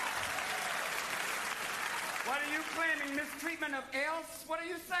 What are you claiming? Mistreatment of else? What are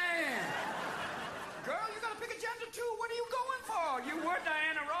you saying? Girl, you gotta pick a gender too. What are you going for? You were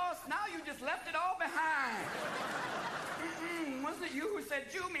Diana Ross. Now you just left it all behind. Wasn't it you who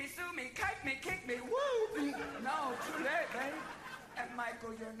said, Jew me, sue me, kite me, kick me, woo? No, too late, babe. And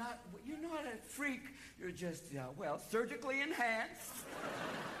Michael, you're not a freak. You're just, well, surgically enhanced.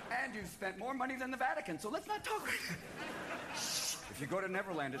 And you've spent more money than the Vatican, so let's not talk. If you go to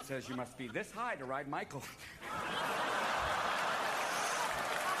Neverland, it says you must be this high to ride Michael.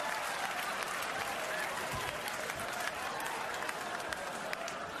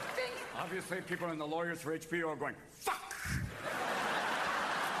 Obviously, people in the lawyers for HBO are going, fuck!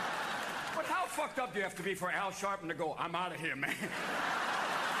 But how fucked up do you have to be for Al Sharpton to go, I'm out of here, man?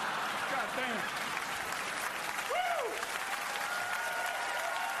 God damn. Woo!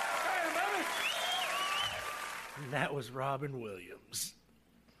 Damn, baby! And that was Robin Williams.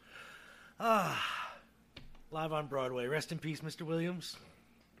 Live on Broadway. Rest in peace, Mr. Williams.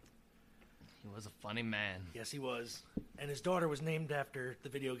 He was a funny man. Yes, he was. And his daughter was named after the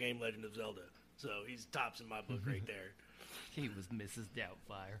video game Legend of Zelda. So he's tops in my book right there. He was Mrs.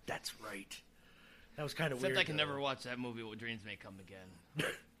 Doubtfire. That's right. That was kind of Except weird. I can never watch that movie, What Dreams May Come Again.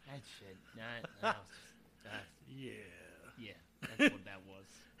 That shit. Yeah. Yeah, that's what that was.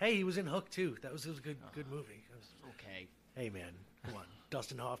 Hey, he was in Hook, too. That was a good movie. Okay. Hey, man. Come on.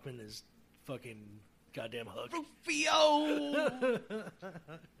 Dustin Hoffman is fucking goddamn Hook. Rufio!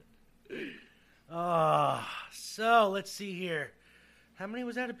 So let's see here. How many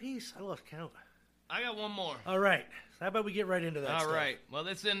was that a piece? I lost count. I got one more. All right. How about we get right into that All stuff? right. Well,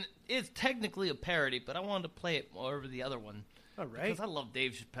 it's technically a parody, but I wanted to play it more over the other one. All right. Because I love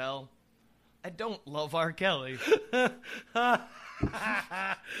Dave Chappelle. I don't love R. Kelly.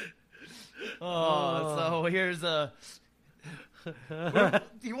 So here's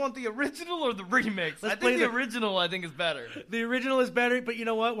Do you want the original or the remix? I think the original I think is better. The original is better, but you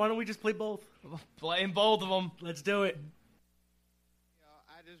know what? Why don't we just play both? Playing both of them. Let's do it.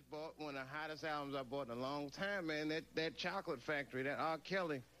 I just bought one of the hottest albums I bought in a long time, man. That Chocolate Factory, that R.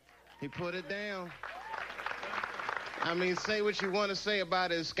 Kelly, he put it down. I mean, say what you want to say about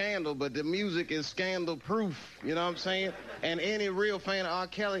his scandal, but the music is scandal-proof, you know what I'm saying? And any real fan of R.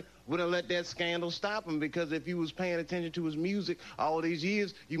 Kelly wouldn't let that scandal stop him, because if you was paying attention to his music all these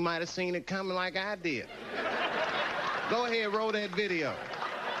years, you might have seen it coming like I did. Go ahead, roll that video.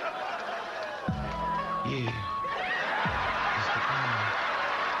 Yeah.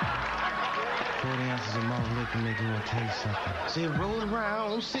 40 ounces of malt liquor make you want to taste something. Say, roll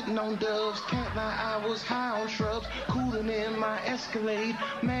around, sitting on doves, can't lie, I was high on shrubs, cooling in my Escalade.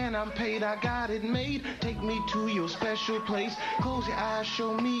 Man, I'm paid, I got it made. Take me to your special place. Close your eyes,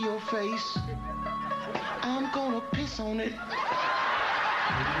 show me your face. I'm gonna piss on it.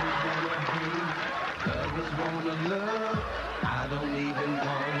 Others wanna love, I don't even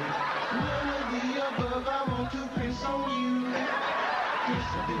want none of the above. I want to piss on you.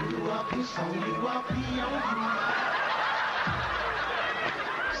 Yes, I do. I'll piss on you. I'll pee on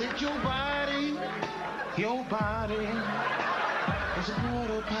you. Set your body is a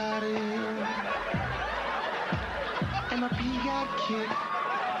porta potty, and my pee got kicked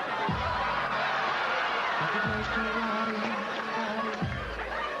like a nice karate.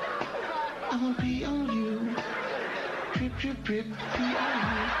 I want to pee on you. Drip, drip, drip. Pee on you.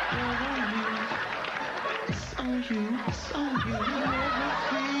 Love on you. It's on you. It's on you. You never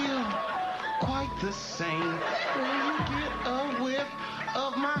feel quite the same when you get a whiff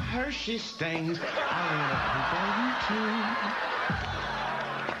of my Hershey stains. I want to poop on you too.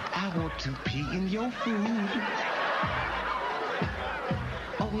 I want to pee in your food.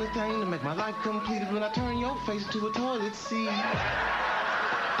 Only thing to make my life complete is when I turn your face to a toilet seat.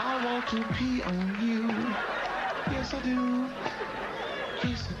 I want to pee on you. Yes, I do.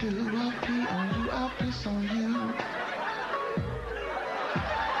 Yes, I do. I'll pee on you. I'll piss on you.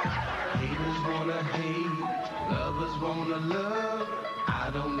 Haters wanna hate. Lovers wanna love. I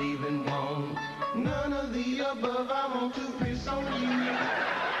don't even want none of the above. I want to piss on you.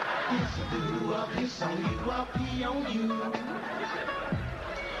 Yes, I do. I'll piss on you. I'll pee on you.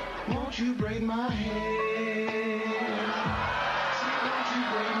 Won't you braid my hair? Won't you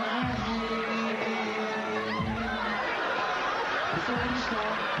braid my hair? Before you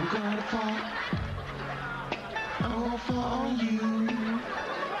start, I'm gonna fall. I'm gonna fall on you.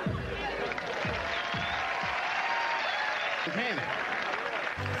 Panic.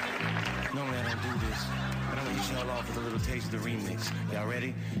 Normally I don't do this, but I'm gonna get y'all off with a little taste of the remix. Y'all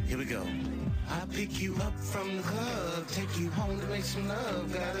ready? Here we go. I'll pick you up from the club, take you home to make some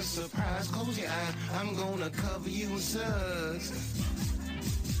love. Got a surprise, close your eyes, I'm gonna cover you in suds.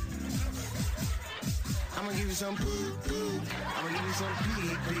 I'm gonna give you some poo-poo, I'm gonna give you some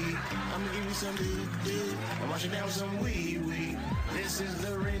pee-pee, I'm gonna give you some doo-doo, and wash it down with some wee-wee. This is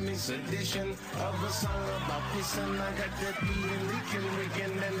the remix edition of a song about pissing. I got that pee and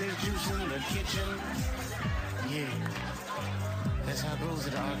leaking, and there's juice in the kitchen. Yeah, that's how it goes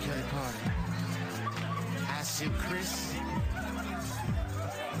at the R. Kelly party. I sip Chris,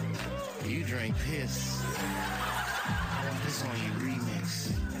 you drink piss. I want piss on you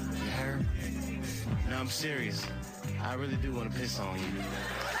remix. You heard? No, I'm serious. I really do want to piss on you.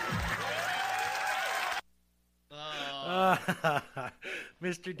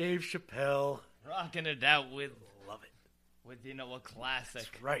 Mr. Dave Chappelle. Rocking it out with, love it. With, you know, a classic.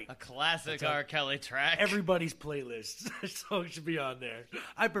 That's right. A classic That's R. Kelly track. Everybody's playlist song should be on there.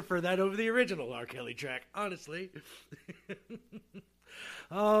 I prefer that over the original R. Kelly track, honestly.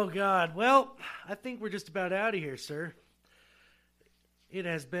 Oh, God. Well, I think we're just about out of here, sir. It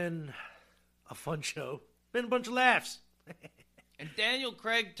has been a fun show. Been a bunch of laughs. And Daniel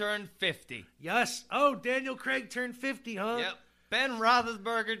Craig turned 50. Yes. Oh, Daniel Craig turned 50, huh? Yep. Ben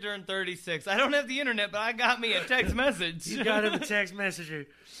Roethlisberger turned 36. I don't have the internet, but I got me a text message. You got him a text messenger.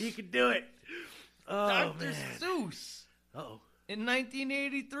 He could do it. Oh, Dr. Seuss. Uh-oh. In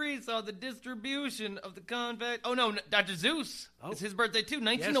 1983, saw the distribution of the compact. Oh, no, Dr. Seuss. Oh. It's his birthday, too.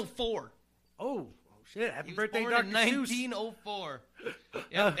 1904. Oh, shit. Happy He was birthday, born Dr. in Seuss. 1904. I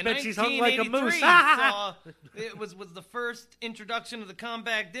Yep. bet she's hung like a moose. It was the first introduction of the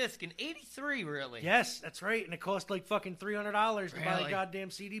compact disc in 83, really. Yes, that's right. And it cost like fucking $300 to buy a Really? goddamn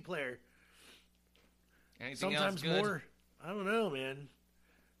CD player. Anything Sometimes else good? more. I don't know, man.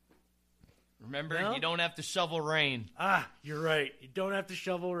 Remember, No? you don't have to shovel rain. Ah, you're right. You don't have to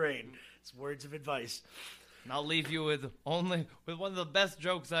shovel rain. It's words of advice. And I'll leave you with one of the best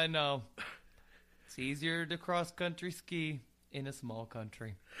jokes I know. It's easier to cross-country ski in a small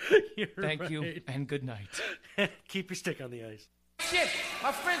country. You're Thank you right. and good night. Keep your stick on the ice. Shit.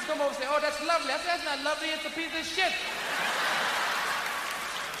 My friends come over and say, oh, that's lovely. I say, that's not lovely. It's a piece of shit.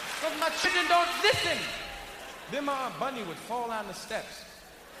 Because my children don't listen. Then my Aunt Bunny would fall down the steps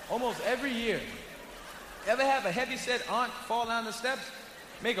almost every year. Ever have a heavy-set aunt fall down the steps?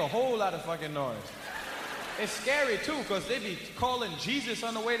 Make a whole lot of fucking noise. It's scary, too, because they be calling Jesus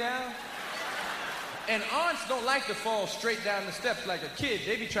on the way down. And aunts don't like to fall straight down the steps like a kid.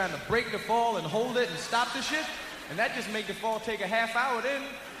 They be trying to break the fall and hold it and stop the shit. And that just make the fall take a half hour then.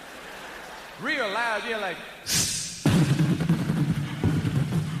 Real loud, you're like...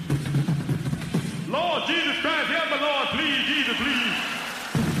 Lord Jesus Christ, help me, Lord, please, Jesus, please.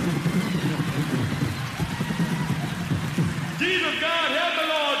 Jesus, God, help me,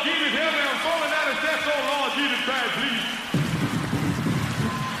 Lord, Jesus, help me. I'm falling down the steps, oh Lord, Jesus Christ, please.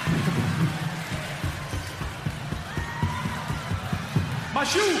 My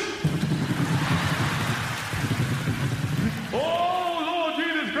shoe. Oh, Lord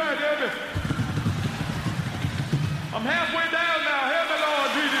Jesus Christ, help me. I'm halfway down now. Help me,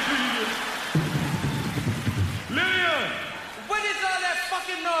 Lord Jesus, please. Lillian! What is all that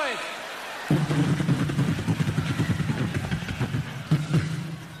fucking noise?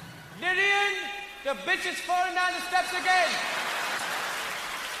 Lillian, the bitch is falling down the steps again.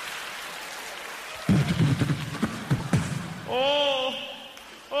 Oh,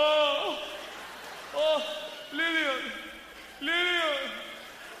 Lillian.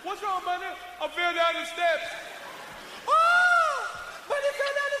 What's wrong, Bunny? I fell down the steps. Oh, Bunny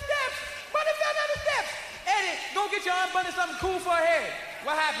fell down the steps. Bunny fell down the steps. Eddie, go get your Aunt Bunny something cool for her head.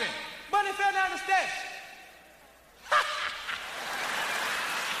 What happened? Bunny fell down the steps.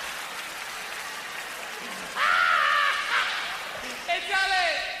 Hey,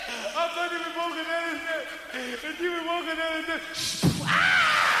 Charlie. I thought you were walking down the steps. And you were walking down the steps.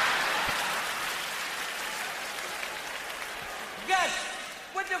 Gus,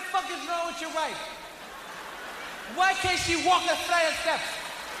 what the fuck is wrong with your wife? Why can't she walk a flight of steps?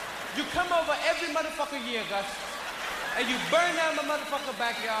 You come over every motherfucking year, Gus, and you burn down the motherfucking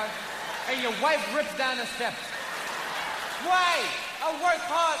backyard, and your wife rips down the steps. Why? I work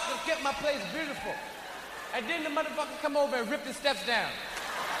hard to get my place beautiful. And then the motherfucker come over and rip the steps down.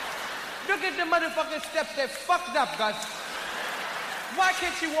 Look at the motherfucking steps, they're fucked up, Gus. Why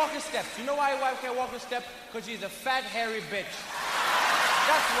can't she walk the steps? You know why your wife can't walk the steps? Because she's a fat, hairy bitch.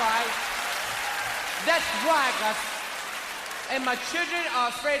 That's why. That's why, Gus. And my children are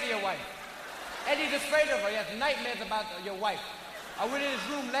afraid of your wife. Eddie's afraid of her. He has nightmares about your wife. I went in his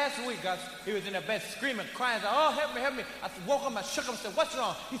room last week, Gus. He was in the bed screaming, crying. I said, oh, help me, help me. I woke him, I shook him, said, what's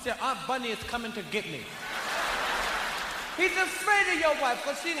wrong? He said, Aunt Bunny is coming to get me. He's afraid of your wife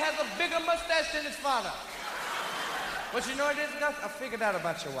because she has a bigger mustache than his father. But you know what it is, Gus? I figured out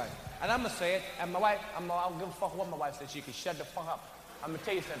about your wife. And I'm going to say it. And my wife, I don't give a fuck what my wife said. She can shut the fuck up. I'm going to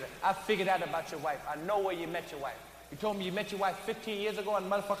tell you something. I figured out about your wife. I know where you met your wife. You told me you met your wife 15 years ago on a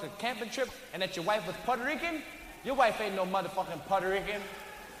motherfucking camping trip and that your wife was Puerto Rican? Your wife ain't no motherfucking Puerto Rican.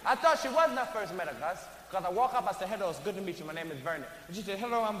 I thought she was when I first met her, Gus. Because I walk up, I said, hello, it's good to meet you. My name is Vernon. And she said,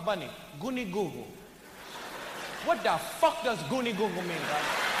 hello, I'm Bunny. Goonie Google. What the fuck does Goonie Google mean, Gus?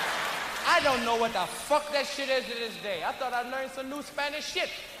 I don't know what the fuck that shit is to this day. I thought I learned some new Spanish shit.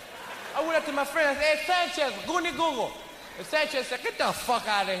 I went up to my friend and said, hey, Sanchez, Goonie Google. And Sanchez said, get the fuck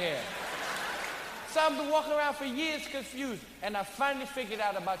out of here. So I've been walking around for years confused, and I finally figured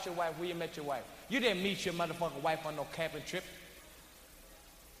out about your wife, where you met your wife. You didn't meet your motherfucking wife on no camping trip.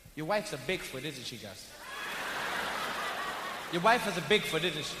 Your wife's a Bigfoot, isn't she, Gus? Your wife is a Bigfoot,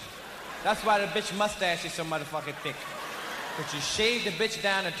 isn't she? That's why the bitch mustache is so motherfucking thick. But you shaved the bitch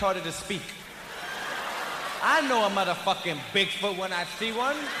down and taught her to speak. I know a motherfucking Bigfoot when I see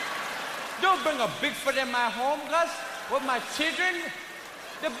one. Don't bring a Bigfoot in my home, Gus, with my children.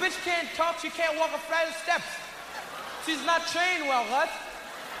 The bitch can't talk, she can't walk a flight of steps. She's not trained well, Gus.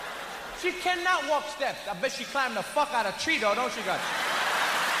 She cannot walk steps. I bet she climbed the fuck out of a tree, though, don't she, Gus?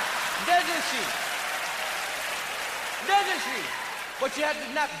 Doesn't she? Doesn't she? But you have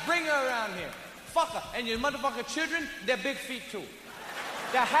to not bring her around here. Fuck her. And your motherfucking children, they're big feet, too.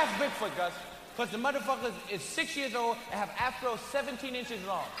 They're half Bigfoot, Gus. Because the motherfucker is 6 years old and have afros 17 inches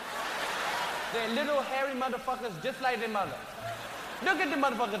long. They're little hairy motherfuckers just like their mother. Look at the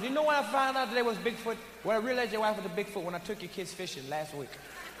motherfuckers. You know when I found out that they was Bigfoot? When I realized your wife was a Bigfoot when I took your kids fishing last week.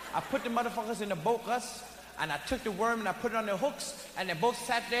 I put the motherfuckers in the boat, Gus, and I took the worm and I put it on their hooks, and they both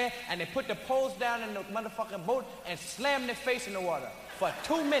sat there and they put the poles down in the motherfucking boat and slammed their face in the water for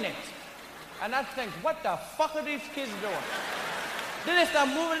 2 minutes. And I think, what the fuck are these kids doing? Then they start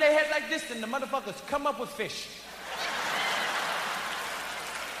moving their head like this and the motherfuckers come up with fish.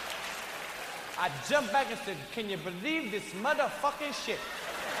 I jumped back and said, can you believe this motherfucking shit?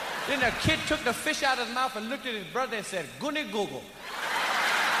 Then the kid took the fish out of his mouth and looked at his brother and said, Goonie Google.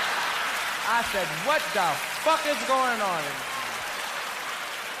 I said, what the fuck is going on?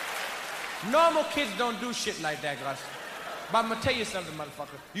 Normal kids don't do shit like that, Gus. But I'm gonna tell you something,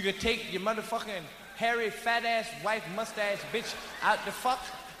 motherfucker. You can take your motherfucking hairy, fat-ass, wife, mustache bitch out the fuck.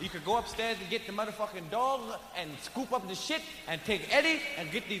 You could go upstairs and get the motherfucking dog and scoop up the shit and take Eddie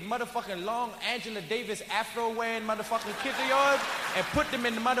and get these motherfucking long Angela Davis afro-wearing motherfucking kids of yours and put them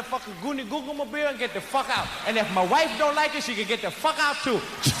in the motherfucking Goonie Google mobile and get the fuck out. And if my wife don't like it, she can get the fuck out too.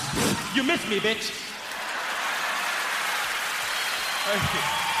 You miss me, bitch. Thank you.